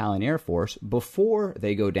of the Italian Air Force before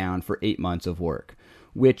they go down for 8 months of work,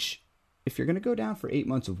 which, if you're going to go down for 8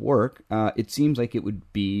 months of work, it seems like it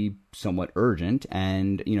would be somewhat urgent,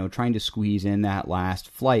 and, trying to squeeze in that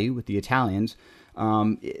last flight with the Italians,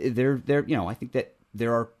 I think that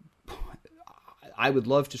I would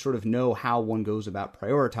love to sort of know how one goes about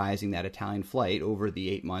prioritizing that Italian flight over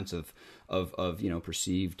the 8 months of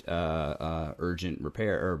perceived urgent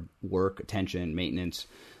repair or work, attention, maintenance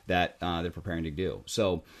that they're preparing to do.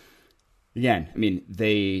 So Again, I mean,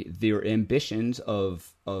 their ambitions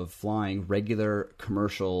of flying regular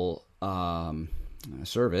commercial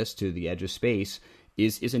service to the edge of space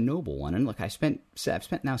is a noble one. And look, I've spent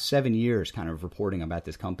now 7 years kind of reporting about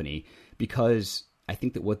this company because I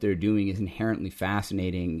think that what they're doing is inherently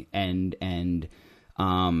fascinating and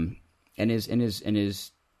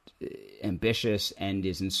is ambitious and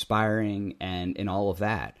is inspiring and all of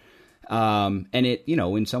that. And it,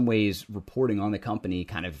 in some ways, reporting on the company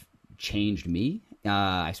kind of changed me.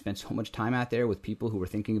 I spent so much time out there with people who were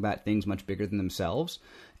thinking about things much bigger than themselves.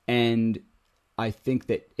 And I think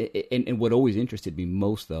that, and what always interested me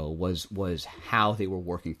most, though, was how they were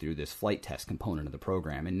working through this flight test component of the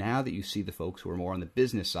program. And now that you see the folks who are more on the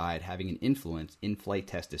business side having an influence in flight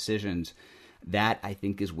test decisions, that I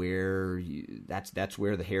think is where that's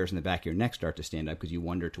where the hairs in the back of your neck start to stand up, because you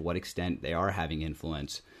wonder to what extent they are having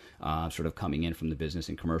influence, sort of coming in from the business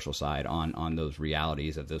and commercial side on those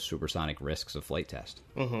realities of those supersonic risks of flight test.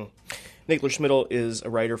 Mm-hmm. Nick Schmidl is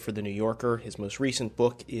a writer for The New Yorker. His most recent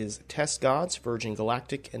book is Test Gods, Virgin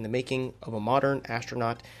Galactic and the Making of a Modern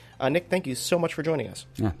Astronaut. Nick, thank you so much for joining us.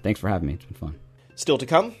 Yeah, thanks for having me. It's been fun. Still to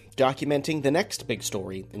come, documenting the next big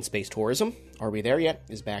story in space tourism. Are We There Yet?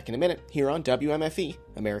 Is back in a minute here on WMFE,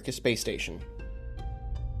 America's Space Station.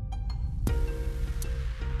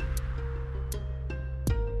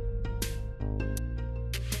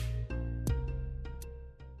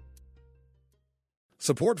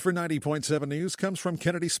 Support for 90.7 News comes from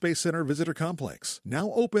Kennedy Space Center Visitor Complex,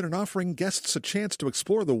 now open and offering guests a chance to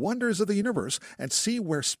explore the wonders of the universe and see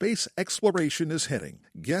where space exploration is heading.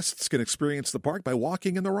 Guests can experience the park by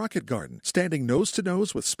walking in the Rocket Garden, standing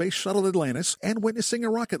nose-to-nose with Space Shuttle Atlantis, and witnessing a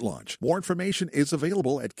rocket launch. More information is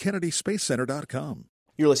available at kennedyspacecenter.com.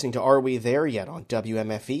 You're listening to Are We There Yet? On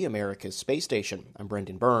WMFE, America's Space Station. I'm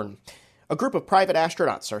Brendan Byrne. A group of private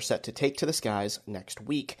astronauts are set to take to the skies next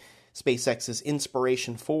week. SpaceX's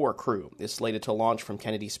Inspiration4 crew is slated to launch from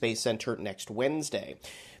Kennedy Space Center next Wednesday.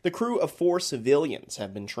 The crew of 4 civilians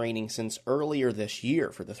have been training since earlier this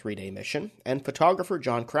year for the 3-day mission, and photographer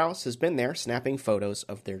John Kraus has been there snapping photos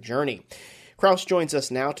of their journey. Kraus joins us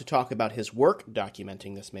now to talk about his work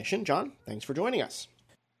documenting this mission. John, thanks for joining us.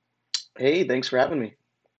 Hey, thanks for having me.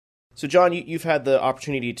 So, John, you've had the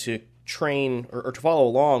opportunity to train or to follow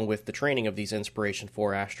along with the training of these Inspiration4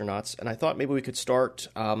 astronauts, and I thought maybe we could start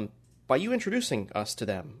by you introducing us to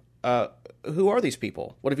them. Who are these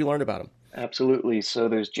people? What have you learned about them? Absolutely. So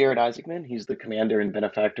there's Jared Isaacman. He's the commander and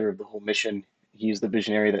benefactor of the whole mission. He's the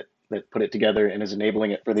visionary that put it together and is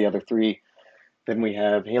enabling it for the other 3. Then we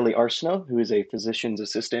have Haley Arsenault, who is a physician's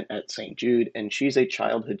assistant at St. Jude, and she's a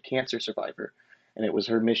childhood cancer survivor. And it was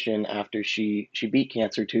her mission after she beat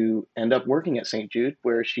cancer to end up working at St. Jude,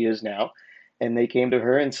 where she is now. And they came to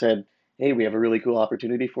her and said, hey, we have a really cool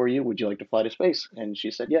opportunity for you. Would you like to fly to space? And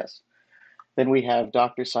she said yes. Then we have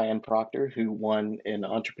Dr. Cyan Proctor, who won an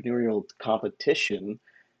entrepreneurial competition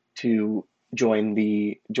to join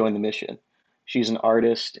the mission. She's an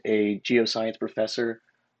artist, a geoscience professor,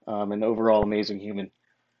 an overall amazing human.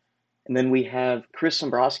 And then we have Chris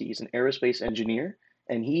Sombrosky. He's an aerospace engineer,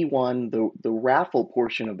 and he won the raffle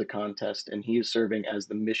portion of the contest, and he is serving as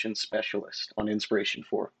the mission specialist on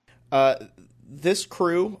Inspiration4. This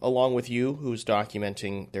crew, along with you, who's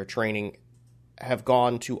documenting their training, have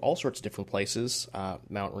gone to all sorts of different places,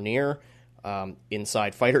 Mount Rainier,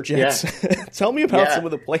 inside fighter jets. Yeah. Tell me about some of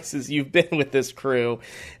the places you've been with this crew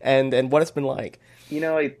and what it's been like.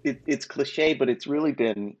 It's cliche, but it's really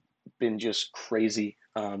been just crazy.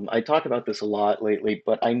 I talk about this a lot lately,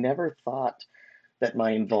 but I never thought that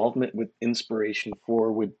my involvement with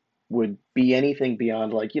Inspiration4 would be anything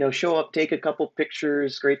beyond show up, take a couple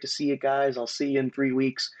pictures, great to see you guys, I'll see you in 3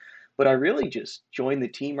 weeks. But I really just joined the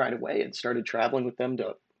team right away and started traveling with them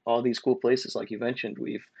to all these cool places. Like you mentioned,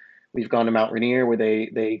 we've gone to Mount Rainier, where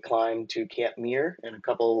they climbed to Camp Muir, and a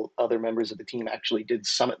couple other members of the team actually did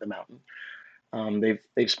summit the mountain.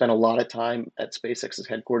 They've spent a lot of time at SpaceX's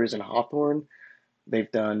headquarters in Hawthorne.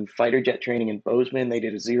 They've done fighter jet training in Bozeman. They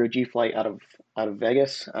did a zero-G flight out of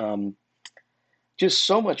Vegas. Just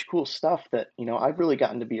so much cool stuff that, I've really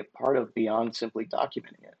gotten to be a part of beyond simply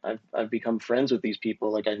documenting it. I've become friends with these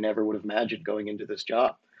people like I never would have imagined going into this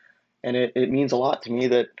job. And it means a lot to me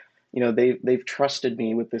that, they've trusted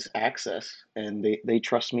me with this access, and they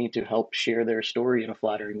trust me to help share their story in a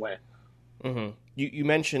flattering way. Mm-hmm. You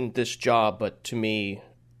mentioned this job, but to me,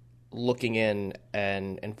 looking in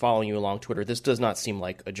and following you along Twitter, this does not seem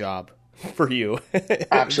like a job for you.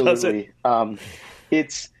 Absolutely.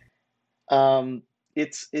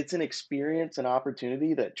 It's an experience, an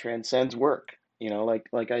opportunity that transcends work.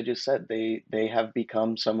 Like I just said, they have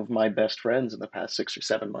become some of my best friends in the past 6 or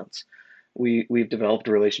 7 months. we've developed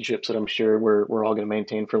relationships that I'm sure we're all going to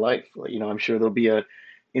maintain for life. I'm sure there'll be a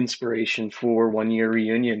inspiration for 1 year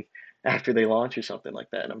reunion after they launch or something like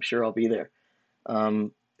that, and I'm sure I'll be there.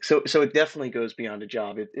 So it definitely goes beyond a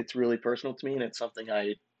job. It's really personal to me, and it's something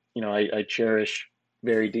I cherish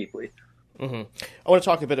very deeply. Mm-hmm. I want to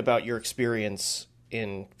talk a bit about your experience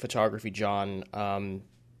in photography, John.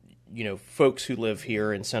 Folks who live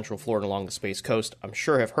here in Central Florida along the Space Coast, I'm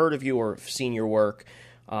sure have heard of you or have seen your work.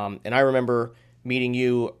 And I remember meeting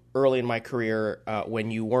you early in my career when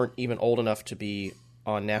you weren't even old enough to be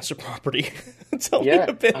on NASA property. Tell me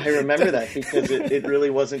a bit. I remember that because it really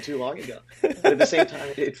wasn't too long ago. But at the same time,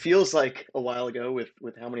 it feels like a while ago with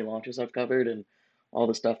how many launches I've covered and all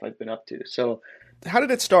the stuff I've been up to. So how did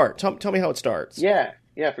it start? Tell me how it starts. Yeah,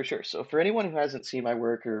 for sure. So for anyone who hasn't seen my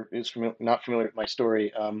work or is not familiar with my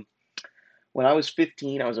story, when I was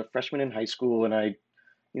 15, I was a freshman in high school, and I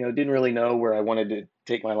didn't really know where I wanted to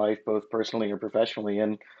take my life, both personally or professionally.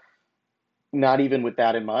 And not even with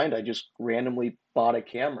that in mind, I just randomly bought a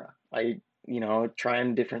camera.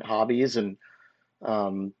 Trying different hobbies, and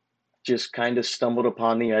just kind of stumbled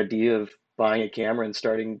upon the idea of buying a camera and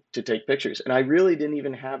starting to take pictures. And I really didn't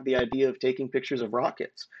even have the idea of taking pictures of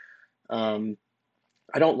rockets.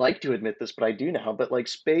 I don't like to admit this, but I do now. But like,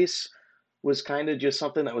 space was kind of just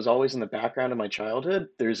something that was always in the background of my childhood.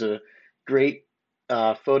 There's a great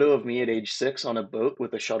photo of me at age 6 on a boat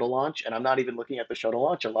with a shuttle launch, and I'm not even looking at the shuttle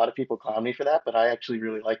launch. A lot of people clown me for that, but I actually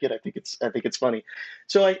really like it. I think it's funny.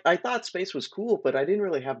 So I thought space was cool, but I didn't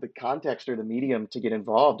really have the context or the medium to get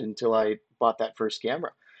involved until I bought that first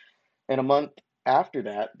camera. And a month after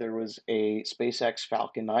that, there was a SpaceX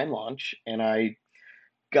Falcon 9 launch, and I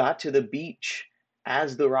got to the beach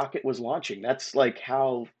as the rocket was launching. That's like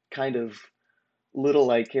how kind of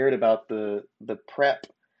little I cared about the prep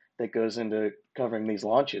that goes into covering these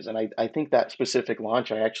launches. And I think that specific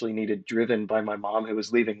launch I actually needed driven by my mom, who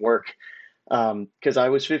was leaving work, because I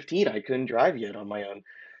was 15. I couldn't drive yet on my own.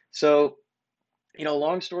 So,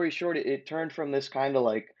 long story short, it turned from this kind of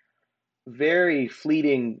like very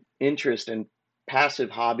fleeting interest and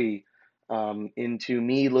passive hobby into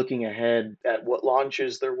me looking ahead at what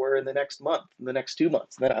launches there were in the next month, in the next 2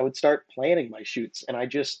 months. And then I would start planning my shoots. And I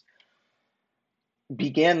just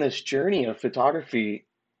began this journey of photography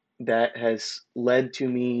that has led to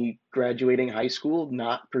me graduating high school,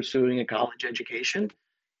 not pursuing a college education,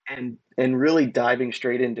 and really diving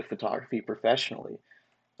straight into photography professionally.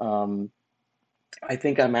 I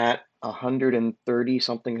think I'm at 130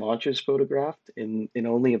 something launches photographed in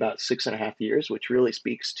only about 6.5 years, which really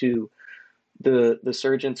speaks to the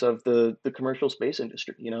surgence of the commercial space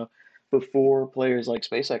industry. Before players like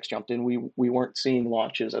SpaceX jumped in, we weren't seeing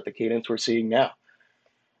launches at the cadence we're seeing now.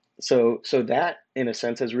 So that, in a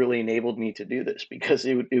sense, has really enabled me to do this, because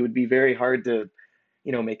it would be very hard to,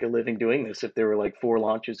 make a living doing this if there were like 4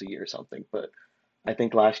 launches a year or something. But I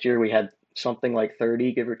think last year we had something like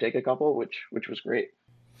 30, give or take a couple, which was great.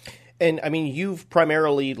 And I mean, you've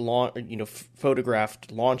primarily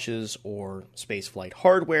photographed launches or spaceflight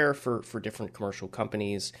hardware for different commercial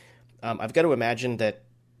companies. I've got to imagine that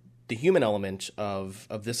the human element of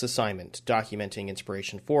this assignment, documenting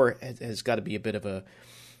Inspiration 4, has got to be a bit of a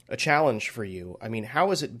challenge for you. I mean, how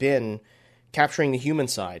has it been capturing the human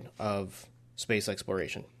side of space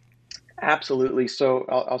exploration? Absolutely. So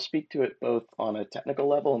I'll speak to it both on a technical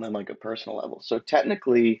level and then like a personal level. So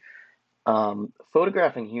technically,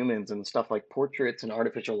 photographing humans and stuff like portraits and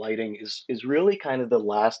artificial lighting is really kind of the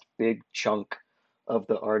last big chunk of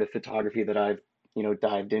the art of photography that I've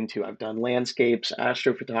dived into. I've done landscapes,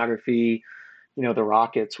 astrophotography, the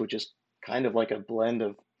rockets, which is kind of like a blend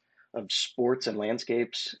of sports and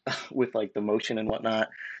landscapes with like the motion and whatnot.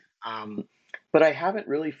 But I haven't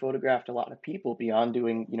really photographed a lot of people beyond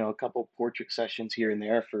doing, a couple portrait sessions here and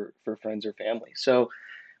there for friends or family. So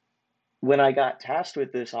when I got tasked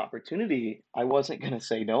with this opportunity, I wasn't going to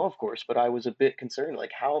say no, of course, but I was a bit concerned,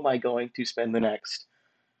 like, how am I going to spend the next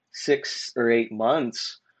 6 or 8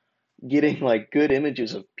 months getting like good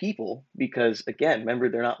images of people? Because again, remember,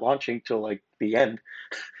 they're not launching till like the end.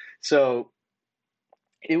 So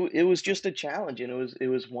it was just a challenge, and it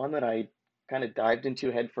was one that I kind of dived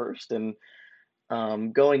into head first. And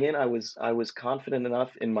going in, I was confident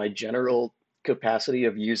enough in my general capacity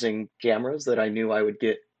of using cameras that I knew I would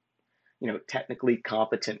get, technically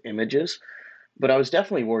competent images. But I was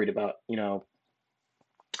definitely worried about,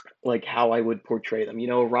 like how I would portray them.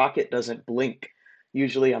 A rocket doesn't blink.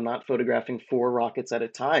 Usually I'm not photographing 4 rockets at a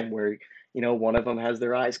time where, one of them has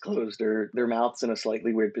their eyes closed or their mouth's in a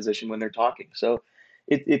slightly weird position when they're talking. So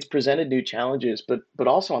it's presented new challenges, but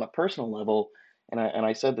also on a personal level, And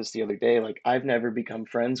I said this the other day, like, I've never become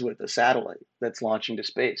friends with a satellite that's launching to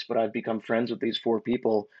space, but I've become friends with these 4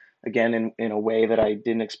 people, again, in a way that I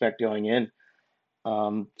didn't expect going in.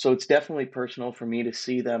 So it's definitely personal for me to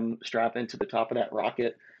see them strap into the top of that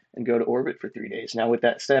rocket and go to orbit for 3 days. Now, with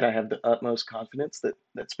that said, I have the utmost confidence that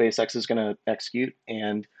SpaceX is going to execute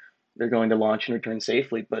and they're going to launch and return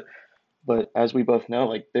safely. But as we both know,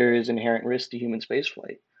 like, there is inherent risk to human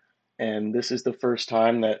spaceflight. And this is the first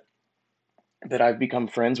time that I've become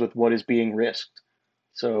friends with what is being risked.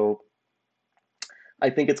 So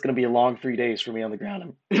I think it's going to be a long 3 days for me on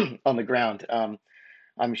the ground.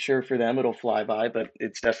 I'm sure for them it'll fly by, but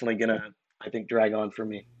it's definitely going to, I think, drag on for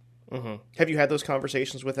me. Mm-hmm. Have you had those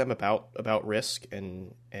conversations with them about risk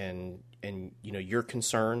and your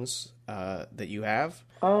concerns that you have?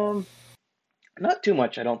 Not too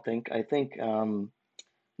much, I don't think. I think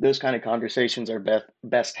those kind of conversations are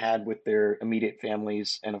best had with their immediate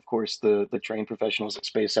families and, of course, the trained professionals at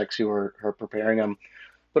SpaceX who are preparing them.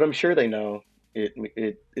 But I'm sure they know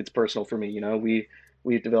it's personal for me.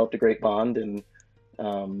 We've developed a great bond and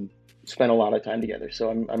spent a lot of time together. So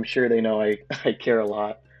I'm sure they know I care a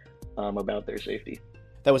lot about their safety.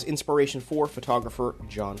 That was Inspiration4 photographer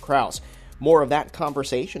John Kraus. More of that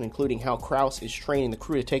conversation, including how Kraus is training the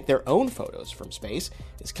crew to take their own photos from space,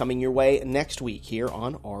 is coming your way next week here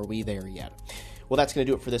on Are We There Yet? Well, that's going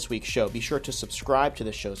to do it for this week's show. Be sure to subscribe to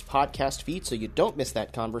the show's podcast feed so you don't miss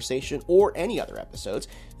that conversation or any other episodes.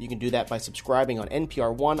 You can do that by subscribing on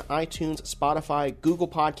NPR One, iTunes, Spotify, Google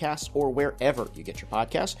Podcasts, or wherever you get your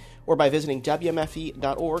podcasts, or by visiting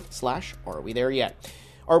WMFE.org/Are We There Yet?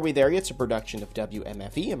 Are We There Yet's a production of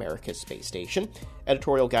WMFE, America's Space Station.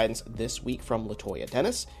 Editorial guidance this week from Latoya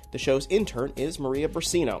Dennis. The show's intern is Maria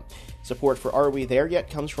Bursino. Support for Are We There Yet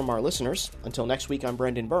comes from our listeners. Until next week, I'm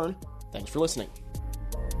Brendan Byrne. Thanks for listening.